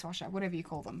flannel, a face washer, whatever you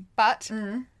call them. But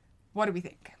what do we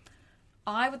think?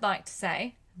 I would like to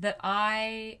say that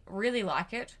I really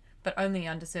like it, but only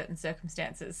under certain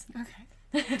circumstances.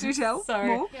 Okay. Do tell. So,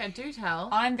 more. Yeah, do tell.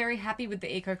 I'm very happy with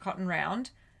the Eco Cotton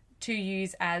Round to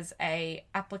use as a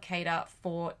applicator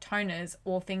for toners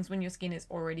or things when your skin is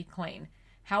already clean.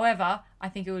 However, I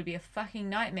think it would be a fucking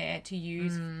nightmare to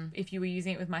use if you were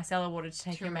using it with micellar water to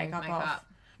take your makeup off.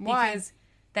 Why? Because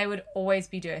they would always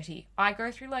be dirty. I go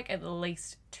through like at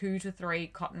least 2 to 3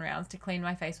 cotton rounds to clean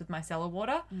my face with micellar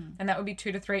water, and that would be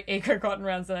 2 to 3 Eco Cotton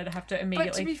Rounds that I'd have to immediately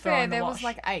But to be throw fair, in the there wash. was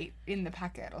like 8 in the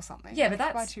packet or something. Yeah, You but have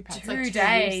to buy that's 2 packets. 2 like 2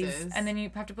 days, uses. and then you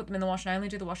have to put them in the wash, and I only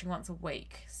do the washing once a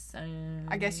week. So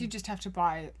I guess you just have to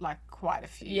buy like quite a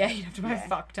few. yeah, you'd have to buy a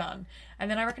fuck ton,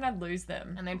 and then I reckon I'd lose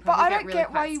them. And they'd But probably I get don't really get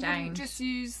why quite you stained. wouldn't just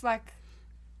use like...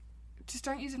 Just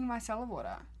don't use it in micellar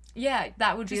water. Yeah,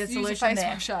 that would be the Just use a solution face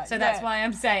there. washer, So yeah. that's why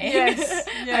I'm saying Yes,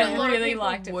 yeah. I A lot of really people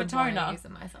liked it for would wanna toner. use the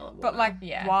micellar water. But like,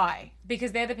 Yeah. why?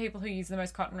 Because they're the people who use the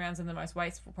most cotton rounds and the most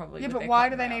wasteful, probably. Yeah, with but their why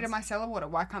do cotton they need a rounds. micellar water?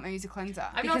 Why can't they use a cleanser?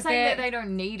 I'm because not saying that they're- they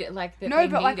don't need it, like that No, they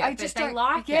but need like it, I but just they don't.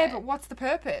 like yeah, it. but what's the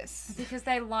purpose? Because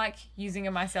they like using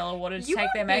a micellar water to You take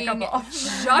are their makeup being off.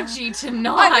 judgy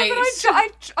tonight. I know,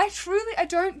 but I truly I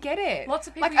don't get it. Lots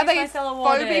of people like, are use they micellar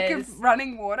phobic waters. of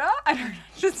running water? I don't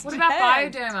understand. What about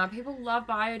Bioderma? People love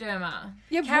Bioderma.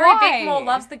 Yeah, Carrie why? Bickmore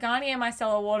loves the Garnier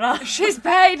micellar water. She's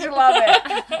paid to love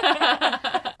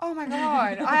it. Oh my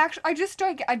god! I just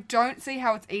don't get. I don't see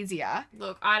how it's easier.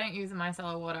 Look, I don't use a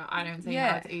micellar water. I don't see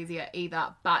Yeah. how it's easier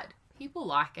either. But people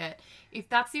like it. If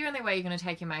that's the only way you're going to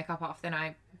take your makeup off, then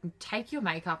I take your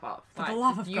makeup off. For the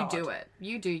love of you God. do it.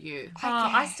 You do you.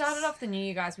 I started off the new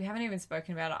year, guys. We haven't even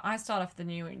spoken about it. I start off the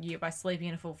new year by sleeping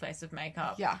in a full face of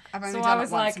makeup. Yeah, I've only So done I it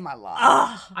was once like, in my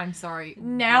life. I'm sorry.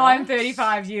 Now what? I'm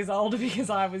 35 years old because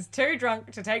I was too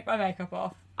drunk to take my makeup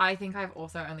off. I think I've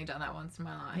also only done that once in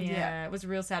my life. Yeah, it was a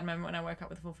real sad moment when I woke up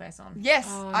with a full face on. Yes,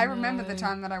 Oh, I remember no. the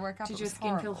time that I woke up. Did it your was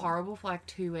skin feel horrible for like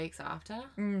 2 weeks after?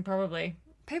 Probably.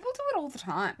 People do it all the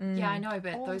time. Yeah, I know,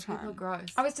 but All those the people are time. gross.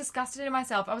 I was disgusted in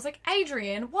myself. I was like,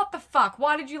 Adrian, what the fuck?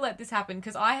 Why did you let this happen?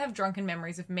 Because I have drunken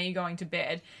memories of me going to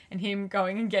bed and him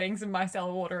going and getting some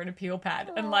micellar water and a peel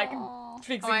pad and like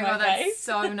fixing Oh my my god, that's face.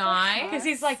 so nice. Because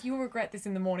he's like, you'll regret this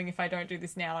in the morning if I don't do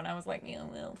this now. And I was like, yeah,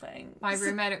 well, thanks. My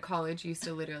roommate at college used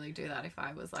to literally do that if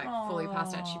I was like fully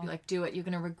passed out. She'd be like, do it, you're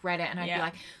going to regret it. And I'd Yeah. be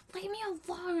like, leave me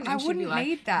alone. And I she'd be wouldn't like,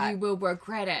 need that. You will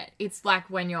regret it. It's like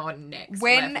when you're next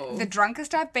When level. the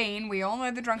drunkest I've been, we all know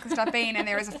the drunkest I've been, and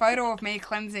there is a photo of me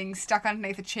cleansing stuck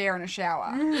underneath a chair in a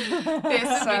shower. There's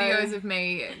some videos of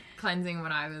me cleansing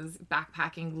when I was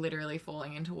backpacking, literally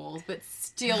falling into walls, but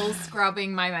still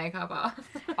scrubbing my makeup off.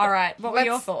 All right. What were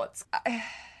your Let's- thoughts?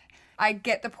 I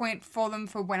get the point for them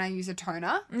for when I use a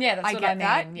toner. Yeah, that's I what get I mean.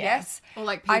 that. Yeah. Yes, Or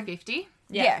like I- P50.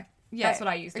 yeah, That's what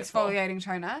I used it for. exfoliating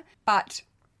toner, but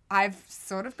I've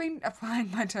sort of been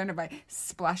applying my toner by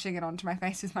splashing it onto my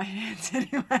face with my hands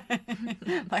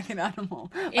anyway, like an animal.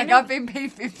 Like I've been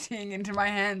P50ing into my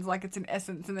hands like it's an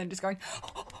essence, and then just going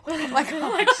like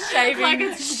Shaving. Like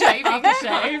it's shaving the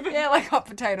shave. yeah, like hot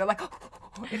potato, like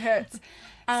it hurts.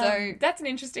 So That's an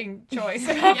interesting choice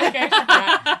of application for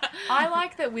that. I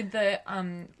like that with the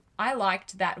I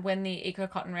liked that when the Eco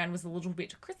Cotton Round was a little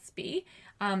bit crispy,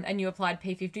 and you applied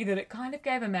P50, that it kind of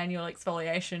gave a manual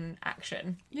exfoliation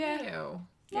action. yeah. Ew.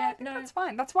 Yeah, that's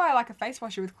fine. That's why I like a face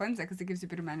washer with cleanser, because it gives a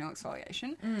bit of manual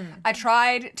exfoliation. I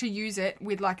tried to use it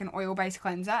with like an oil-based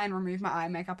cleanser and remove my eye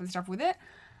makeup and stuff with it.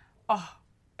 Oh,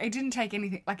 it didn't take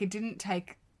anything. Like it didn't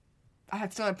take. I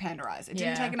had still had Panderize. It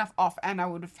didn't Yeah. take enough off, and I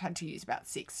would have had to use about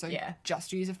 6. So Yeah.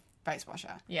 just use face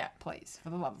washer. Yeah. Please, for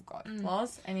the love of God.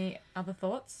 Loz, any other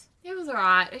thoughts? It was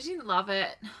alright. I didn't love it.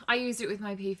 I used it with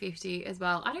my P50 as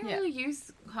well. I don't really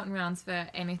use cotton rounds for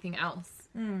anything else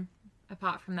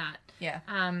apart from that. Yeah.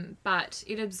 But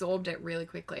it absorbed it really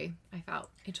quickly. I felt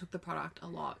it took the product a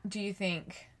lot. Do you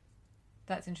think...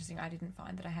 That's interesting. I didn't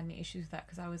find that I had any issues with that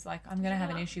because I was like, I'm going to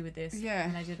have an issue with this. Yeah.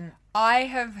 And I didn't. I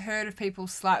have heard of people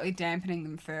slightly dampening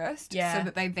them first so Yeah.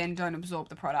 that they then don't absorb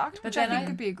the product, But which I then think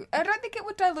could be a good... I don't think it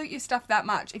would dilute your stuff that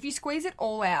much. If you squeeze it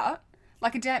all out,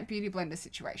 like a damp beauty blender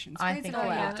situation, I squeeze think it all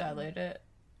I out. would dilute it.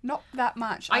 Not that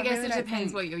much. I guess really it don't depends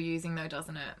think. what you're using though,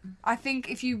 doesn't it? I think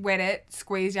if you wet it,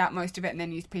 squeezed out most of it, and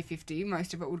then used P50,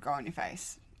 most of it would go on your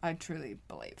face. I truly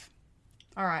believe.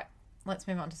 All right. Let's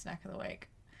move on to snack of the week.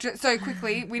 So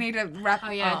quickly, we need to wrap. Oh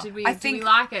yeah, do we I do think, we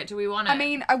like it? Do we want it? I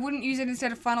mean, I wouldn't use it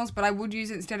instead of funnels, but I would use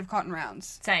it instead of cotton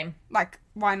rounds. Same. Like,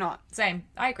 why not? Same.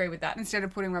 I agree with that. Instead of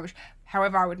putting rubbish.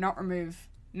 However, I would not remove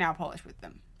nail polish with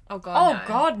them. oh god, Oh, no.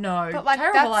 God, no. But like,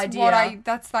 Terrible that's idea.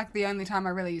 that's like the only time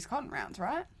I really use cotton rounds,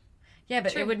 right? Yeah,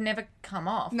 but it would never come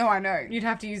off. No, I know. You'd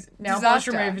have to use nail polish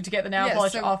Disaster. remover to get the nail Yeah,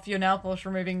 polish so- off your nail polish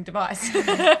removing device.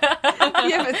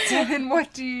 Yeah, but so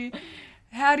then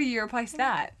how do you replace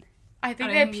that? I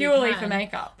think I they're don't think you purely can. for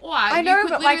makeup. Why? I You know, could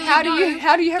but like, literally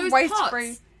how do you have those waste-free?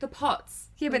 pots, the pots.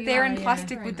 Yeah, but Well, they're in yeah,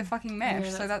 plastic fair with the enough. fucking mesh, Yeah,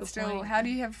 so that's that's the still... point. How do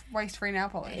you have waste-free nail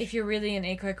polish? If you're really an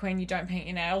eco queen, you don't paint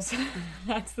your nails.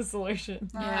 That's the solution.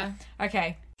 Yeah.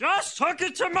 Okay. Just hook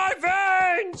it to my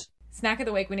veins! Snack of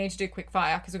the week, we need to do quick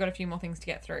fire because we've got a few more things to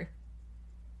get through.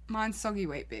 Mine's soggy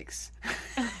wheat Bix.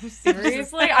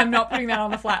 Seriously? I'm not putting that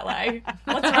on the flat lay.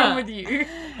 What's wrong with you?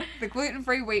 The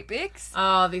gluten-free wheat Bix.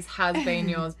 Oh, this has been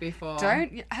yours before.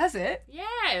 Has it?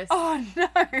 Yes. Oh, no.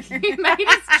 You made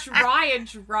us try a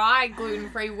dry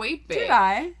gluten-free wheat bit. Did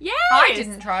I? Yes. I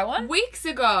didn't try one. Weeks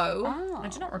ago. Oh. I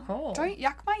do not recall. Don't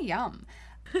yuck my yum.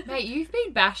 Mate, you've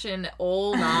been bashing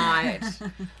all night.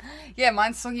 Yeah,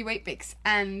 mine's soggy wheat Bix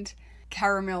and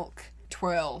caramel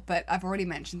twirl, but I've already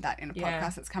mentioned that in a Yeah.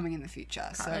 podcast that's coming in the future.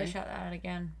 Can't So, really shout that out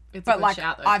again. It's But, a good like,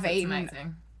 shout, though, I've 'cause it's eaten-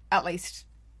 amazing. at least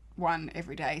one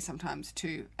every day, sometimes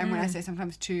two. And when I say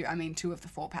sometimes two, I mean 2 of the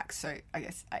 4 packs. So I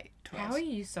guess 8, 12. How are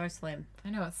you so slim? I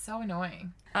know, it's so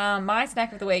annoying. My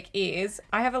snack of the week is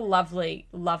I have a lovely,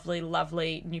 lovely,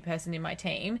 lovely new person in my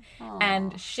team,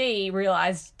 and she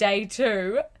realised day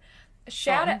 2.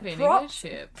 Shout From out vinegar props,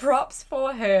 chips. props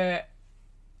for her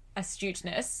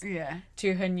astuteness Yeah.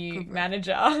 to her new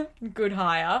manager. Good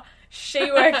hire.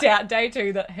 She worked out day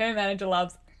 2 that her manager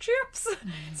loves chips.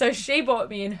 So she bought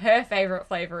me in her favourite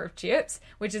flavour of chips,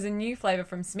 which is a new flavour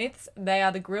from Smith's. They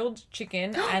are the grilled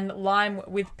chicken and lime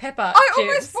with pepper I chips.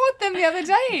 almost bought them the other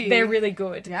day. They're really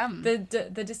good. Yum.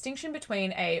 The distinction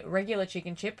between a regular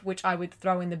chicken chip, which I would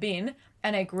throw in the bin,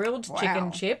 and a grilled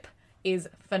chicken chip is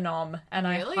phenom, and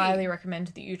Really? I highly recommend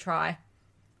that you try.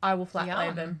 I will flat lay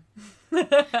Yum. them.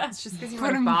 It's just because you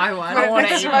want to buy one. Put it want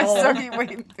next to to my eat more. soggy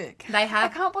wheat Bic. They I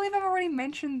have. can't believe I've already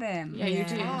mentioned them. Yeah, you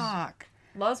did. Fuck.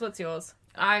 Loz, what's yours?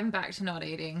 I'm back to not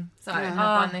eating, so I have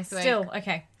Ah, fun this week. Still,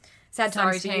 okay. Sad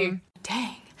Sorry, times for you. team.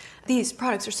 Dang, these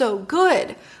products are so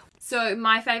good. So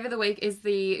my favourite of the week is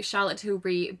the Charlotte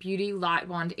Tilbury Beauty Light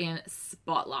Wand in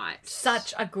Spotlight.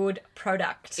 Such a good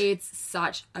product. It's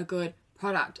such a good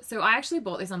product. So I actually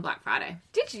bought this on Black Friday.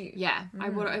 Did you? Yeah, I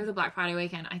bought it over the Black Friday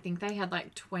weekend. I think they had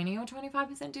like 20 or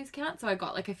 25% discount. So I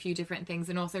got like a few different things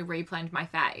and also replanned my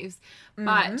faves.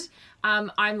 But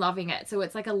I'm loving it. So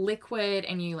it's like a liquid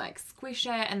and you like squish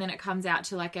it and then it comes out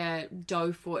to like a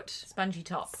dough foot Spongy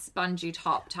top. spongy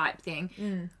top type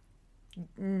thing.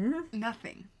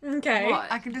 Nothing. Okay. What?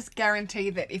 I can just guarantee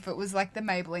that if it was like the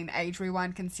Maybelline Age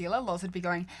Rewind Concealer, Loz would be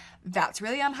going, that's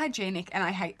really unhygienic and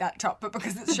I hate that top. But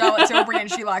because it's Charlotte Tilbury and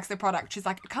she likes the product, she's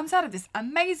like, it comes out of this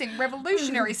amazing,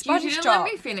 revolutionary You sponge didn't top.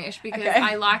 let me finish because Okay.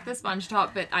 I like the sponge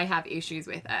top, but I have issues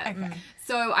with it. Okay.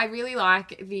 So I really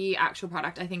like the actual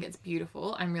product. I think it's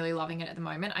beautiful. I'm really loving it at the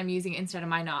moment. I'm using it instead of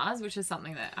my NARS, which is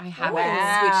something that I haven't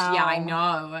switched. Yeah, I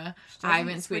know. I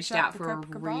haven't switch switched up out the for a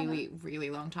Copacabana. really, really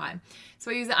long time.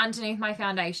 So I use it underneath my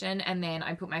foundation and then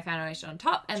I put my foundation on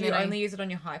top. And Do then you I only use it on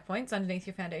your high points underneath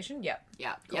your foundation? Yep.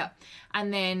 yeah.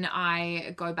 And then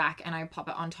I go back and I pop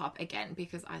it on top again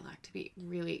because I like to be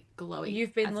really glowy.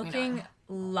 You've been as we looking know.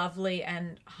 lovely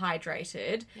and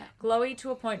hydrated. Yeah. Glowy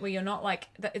to a point where you're not like,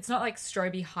 it's not like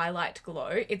stroby highlight glow.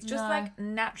 It's just No. like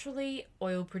naturally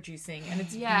oil producing and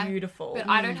it's Yeah, beautiful. But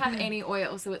I don't have any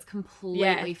oil, so it's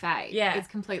completely fake. Yeah. It's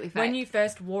completely fake. When you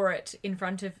first wore it in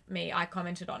front of me, I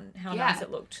commented on how nice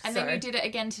it looked. And so. then you did it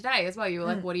again today as well. You were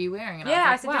like, what are you wearing? And Yeah, I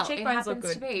I was said like, your well, cheekbones it look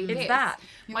happens good. to be It's this. that.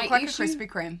 You My look like issue- a Krispy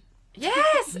Kreme.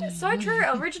 Yes, so true.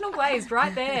 Original glazed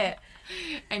right there.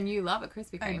 And you love a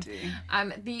Krispy Kreme. I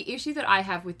do. The issue that I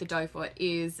have with the dough foot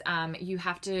is you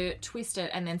have to twist it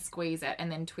and then squeeze it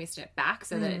and then twist it back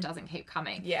so that it doesn't keep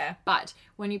coming. Yeah. But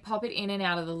when you pop it in and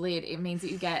out of the lid, it means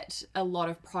that you get a lot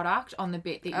of product on the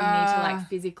bit that you need to like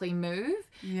physically move.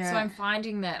 Yeah. So I'm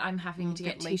finding that I'm having to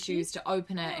get bit leaky. tissues to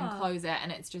open it and close it,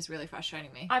 and it's just really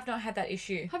frustrating me. I've not had that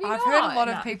issue. Have you I've not? heard a lot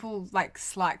of people like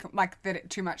that it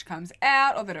too much comes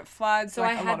out or that it floods. So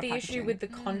like, I a lot had of the issue packaging. with the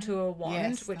contour wand,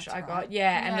 Yes, which that's I right. got.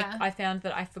 Yeah. I found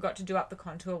that I forgot to do up the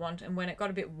contour wand, and when it got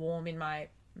a bit warm in my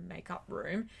makeup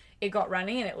room, it got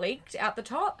running and it leaked out the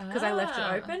top because I left it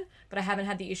open. But I haven't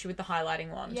had the issue with the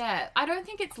highlighting wand. Yeah, I don't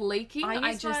think it's leaking. I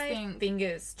use just my think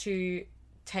fingers to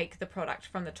take the product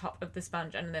from the top of the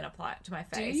sponge and then apply it to my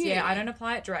face. you? Yeah, I don't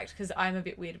apply it direct because I'm a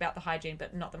bit weird about the hygiene,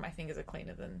 but not that my fingers are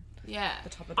cleaner than the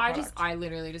top of the product. I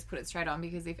literally just put it straight on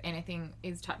because if anything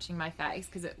is touching my face,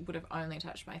 because it would have only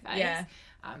touched my face, Yeah.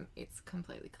 It's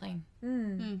completely clean.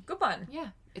 Good one. Yeah,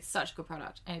 it's such a good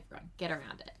product. Everyone, get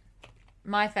around it.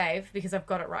 My fave, because I've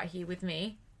got it right here with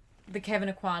me, the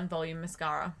Kevin Aucoin Volume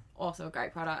Mascara. Also a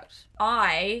great product.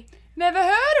 I Never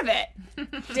heard of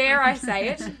it. dare I say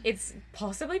it, it's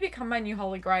possibly become my new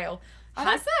holy grail.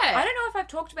 Has it? I don't know if I've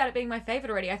talked about it being my favourite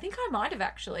already. I think I might have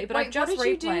actually, but Wait, I've just what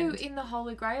did you replanned. do in the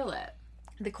Holy Grail it?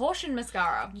 The Caution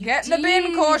Mascara. Get in the bin,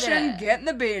 did. Caution. Get in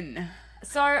the bin.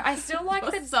 So I still like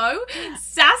You're the... so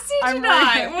sassy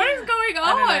tonight. What is going on?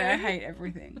 I don't know. I hate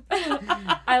everything.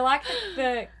 I like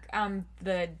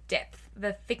the depth,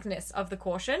 the thickness of the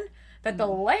Caution, but the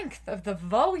length of the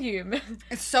volume.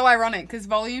 It's so ironic because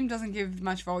volume doesn't give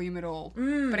much volume at all,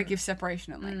 but it gives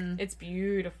separation at length. It's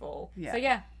beautiful. Yeah. So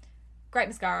yeah, great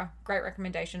mascara, great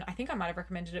recommendation. I think I might have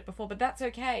recommended it before, but that's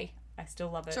okay. I still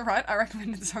love it. It's all right. I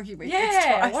recommended Soggy Week.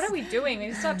 Yeah, twice. what are we doing? We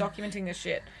need to start documenting this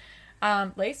shit.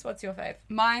 Lise, what's your fave?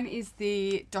 Mine is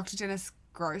the Dr. Dennis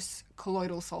Gross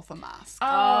Colloidal Sulfur Mask. Oh,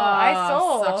 I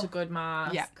saw. Such a good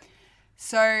mask. Yeah.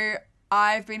 So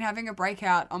I've been having a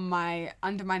breakout on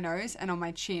under my nose and on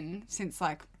my chin since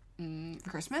like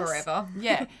Christmas. Forever.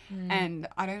 Yeah. And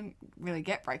I don't really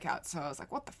get breakouts. So I was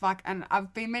like, what the fuck? And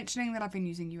I've been mentioning that I've been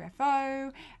using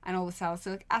UFO and all the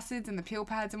salicylic acids and the peel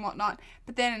pads and whatnot.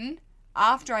 But then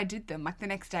after I did them, like the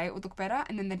next day it would look better.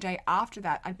 And then the day after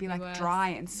that, I'd be like dry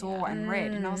and sore and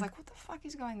red. And I was like, what the fuck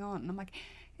is going on? And I'm like,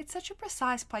 it's such a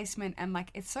precise placement and like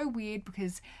it's so weird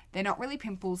because they're not really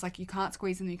pimples, like you can't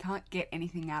squeeze them, you can't get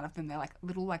anything out of them. They're like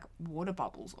little like water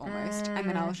bubbles almost. And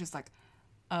then I was just like,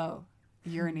 oh,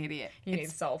 you're an idiot. You need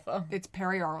sulfur. It's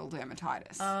perioral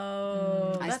dermatitis.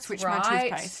 Oh, I that's switched right. my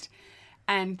toothpaste.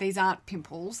 And these aren't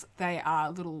pimples. They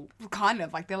are little, kind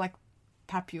of like, they're like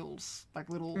papules, like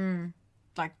little,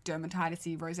 like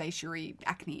dermatitis-y, rosacea-y,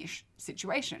 acne-ish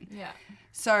situation. Yeah.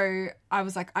 So I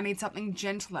was like, I need something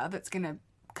gentler that's going to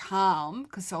calm,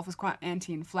 because sulfur's quite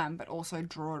anti-inflammatory, but also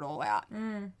draw it all out.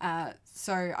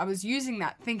 So I was using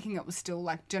that thinking it was still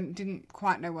like, didn't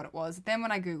quite know what it was. Then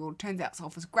when I Googled, turns out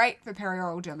sulfur's great for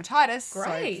perioral dermatitis.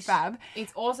 Great. So fab.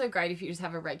 It's also great if you just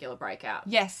have a regular breakout.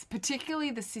 Yes,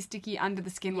 particularly the cysticky under the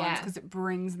skin ones because it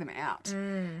brings them out.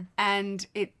 And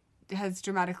it has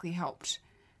dramatically helped.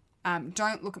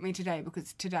 Don't look at me today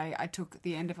because today I took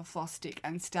the end of a floss stick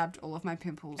and stabbed all of my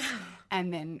pimples.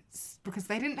 And then, because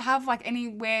they didn't have like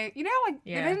anywhere, you know, like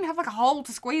they didn't have like a hole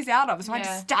to squeeze out of. So I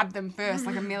just stabbed them first,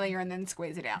 like Amelia, and then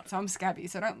squeeze it out. So I'm scabby,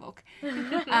 so don't look.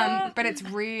 But it's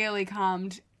really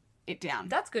calmed it down.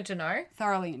 That's good to know.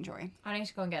 Thoroughly enjoy. I need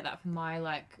to go and get that for my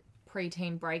like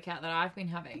preteen breakout that I've been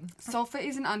having. Sulfur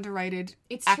is an underrated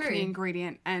It's acne true.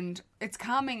 ingredient and it's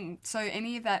calming. So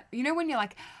any of that, you know, when you're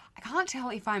like, I can't tell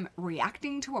if I'm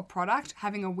reacting to a product,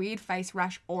 having a weird face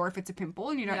rash, or if it's a pimple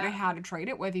and you don't know how to treat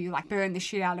it, whether you like burn the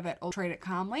shit out of it or treat it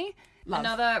calmly. Love.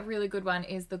 Another really good one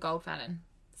is the Goldfaden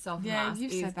sulfur mask.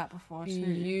 You've is said that before too.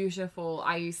 Beautiful.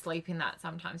 I use sleep in that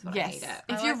sometimes when I need it.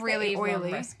 If I you're like the really Eve One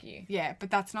oily, Rescue. yeah,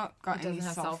 but that's not got It any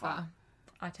doesn't have sulfur.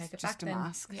 I take it Just back a then.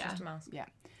 mask. It's Yeah. just a mask. Yeah,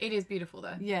 It is beautiful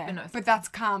though. yeah, no, but that's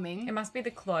calming. It must be the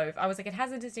clove. I was like, it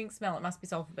has a distinct smell. It must be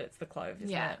sulfur, but it's the clove, isn't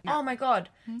Yeah. it? Oh my God.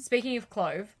 Speaking of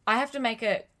clove, I have to make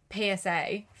a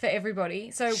PSA for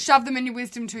everybody. So Shove them in your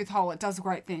wisdom tooth hole. It does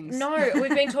great things. no,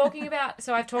 we've been talking about,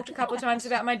 so I've talked a couple of times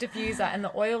about my diffuser and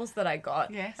the oils that I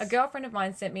got. Yes. A girlfriend of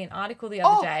mine sent me an article the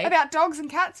other day. About dogs and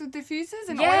cats with diffusers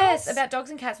and Yes, oils? about dogs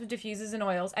and cats with diffusers and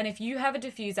oils. And if you have a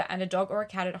diffuser and a dog or a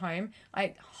cat at home,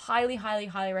 I highly, highly,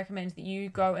 highly recommend that you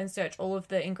go and search all of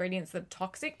the ingredients that are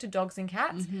toxic to dogs and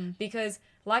cats because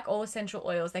like all essential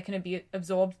oils, they can be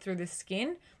absorbed through the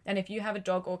skin. And if you have a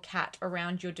dog or cat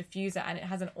around your diffuser and it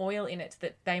has an oil in it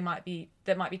that might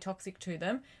be toxic to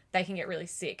them, they can get really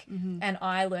sick. And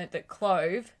I learnt that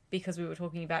clove, because we were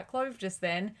talking about clove just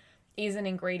then, is an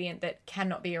ingredient that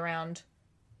cannot be around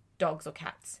dogs or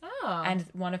cats. Oh. And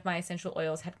one of my essential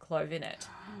oils had clove in it.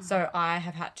 So I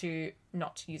have had to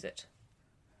not use it.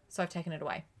 So I've taken it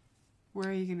away. Where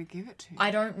are you going to give it to?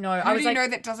 I don't know. Who I was do you like, know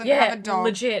that doesn't have a dog?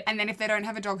 Legit. And then if they don't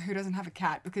have a dog, who doesn't have a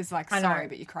cat? Because, like, I know. sorry,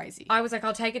 but you're crazy. I was like,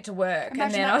 I'll take it to work. Imagine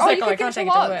and then that. I was Oh, like, you I could give can't it take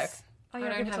to it to Loz. work. I give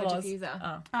don't it have to a Loz.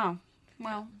 diffuser. Oh,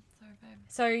 well.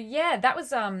 So yeah, that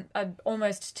was an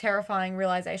almost terrifying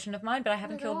realization of mine, but I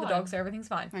haven't killed the dog, so everything's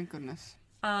fine. Thank goodness.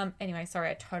 Anyway,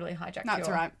 sorry, I totally hijacked No, it's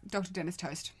your... all right. Dr. Dennis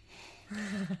Toast.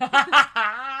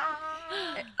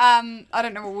 I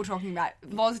don't know what we're talking about.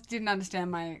 Loz didn't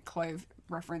understand my clove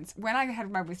reference. When I had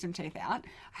my wisdom teeth out,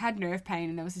 I had nerve pain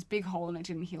and there was this big hole and it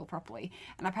didn't heal properly.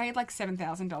 And I paid like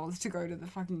 $7,000 to go to the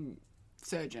fucking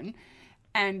surgeon.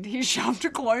 And he shoved a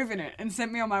clove in it and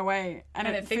sent me on my way. And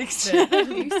it fixed it. Are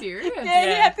you serious? Yeah,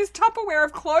 he had this Tupperware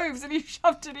of cloves and he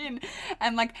shoved it in.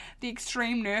 And like the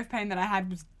extreme nerve pain that I had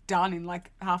was done in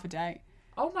like half a day.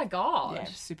 Oh my God. Yeah,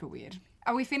 super weird.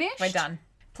 Are we finished? We're done.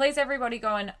 Please, everybody,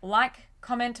 go and like,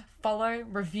 comment, follow,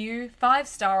 review,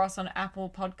 5-star us on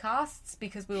Apple Podcasts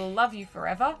because we will love you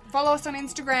forever. Follow us on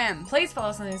Instagram. Please follow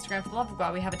us on Instagram for the love of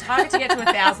God. We have a target to get to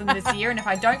 1,000 this year, and if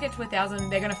I don't get to 1,000,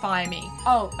 they're going to fire me.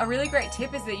 Oh, a really great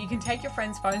tip is that you can take your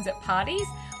friends' phones at parties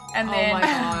and then... Oh my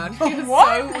God. It's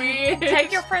What? so weird.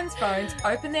 Take your friends' phones,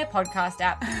 open their podcast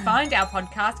app, find our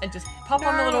podcast, and just pop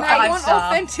on the little I want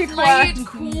 5-star. authentic Play it ones.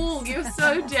 cool. You're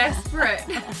so desperate.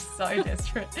 I'm so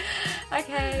desperate.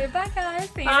 Okay, bye guys.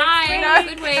 See you Bye.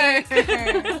 next week.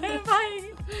 Good week.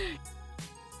 Bye.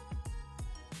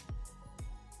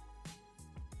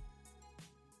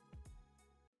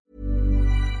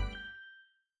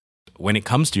 When it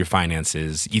comes to your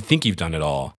finances, you think you've done it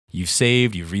all. You've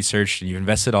saved, you've researched, and you've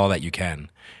invested all that you can.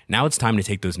 Now it's time to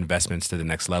take those investments to the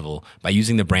next level by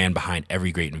using the brand behind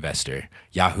every great investor,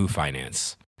 Yahoo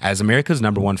Finance. As America's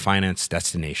 #1 finance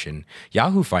destination,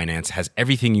 Yahoo Finance has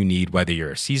everything you need, whether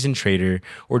you're a seasoned trader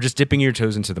or just dipping your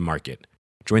toes into the market.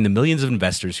 Join the millions of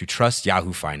investors who trust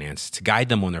Yahoo Finance to guide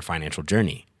them on their financial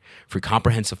journey. For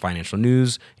comprehensive financial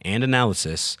news and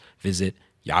analysis, visit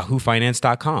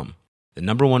yahoofinance.com. The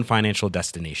 #1 financial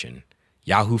destination,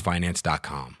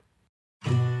 yahoofinance.com.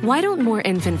 Why don't more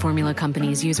infant formula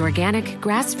companies use organic,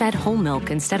 grass-fed whole milk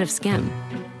instead of skim?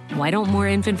 Why don't more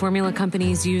infant formula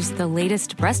companies use the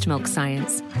latest breast milk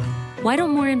science? Why don't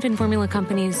more infant formula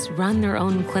companies run their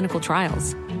own clinical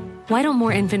trials? Why don't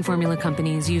more infant formula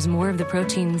companies use more of the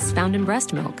proteins found in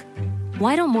breast milk?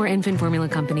 Why don't more infant formula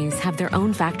companies have their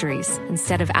own factories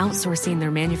instead of outsourcing their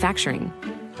manufacturing?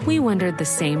 We wondered the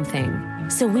same thing.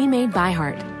 So we made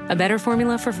ByHeart, a better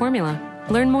formula for formula.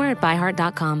 Learn more at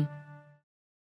byheart.com.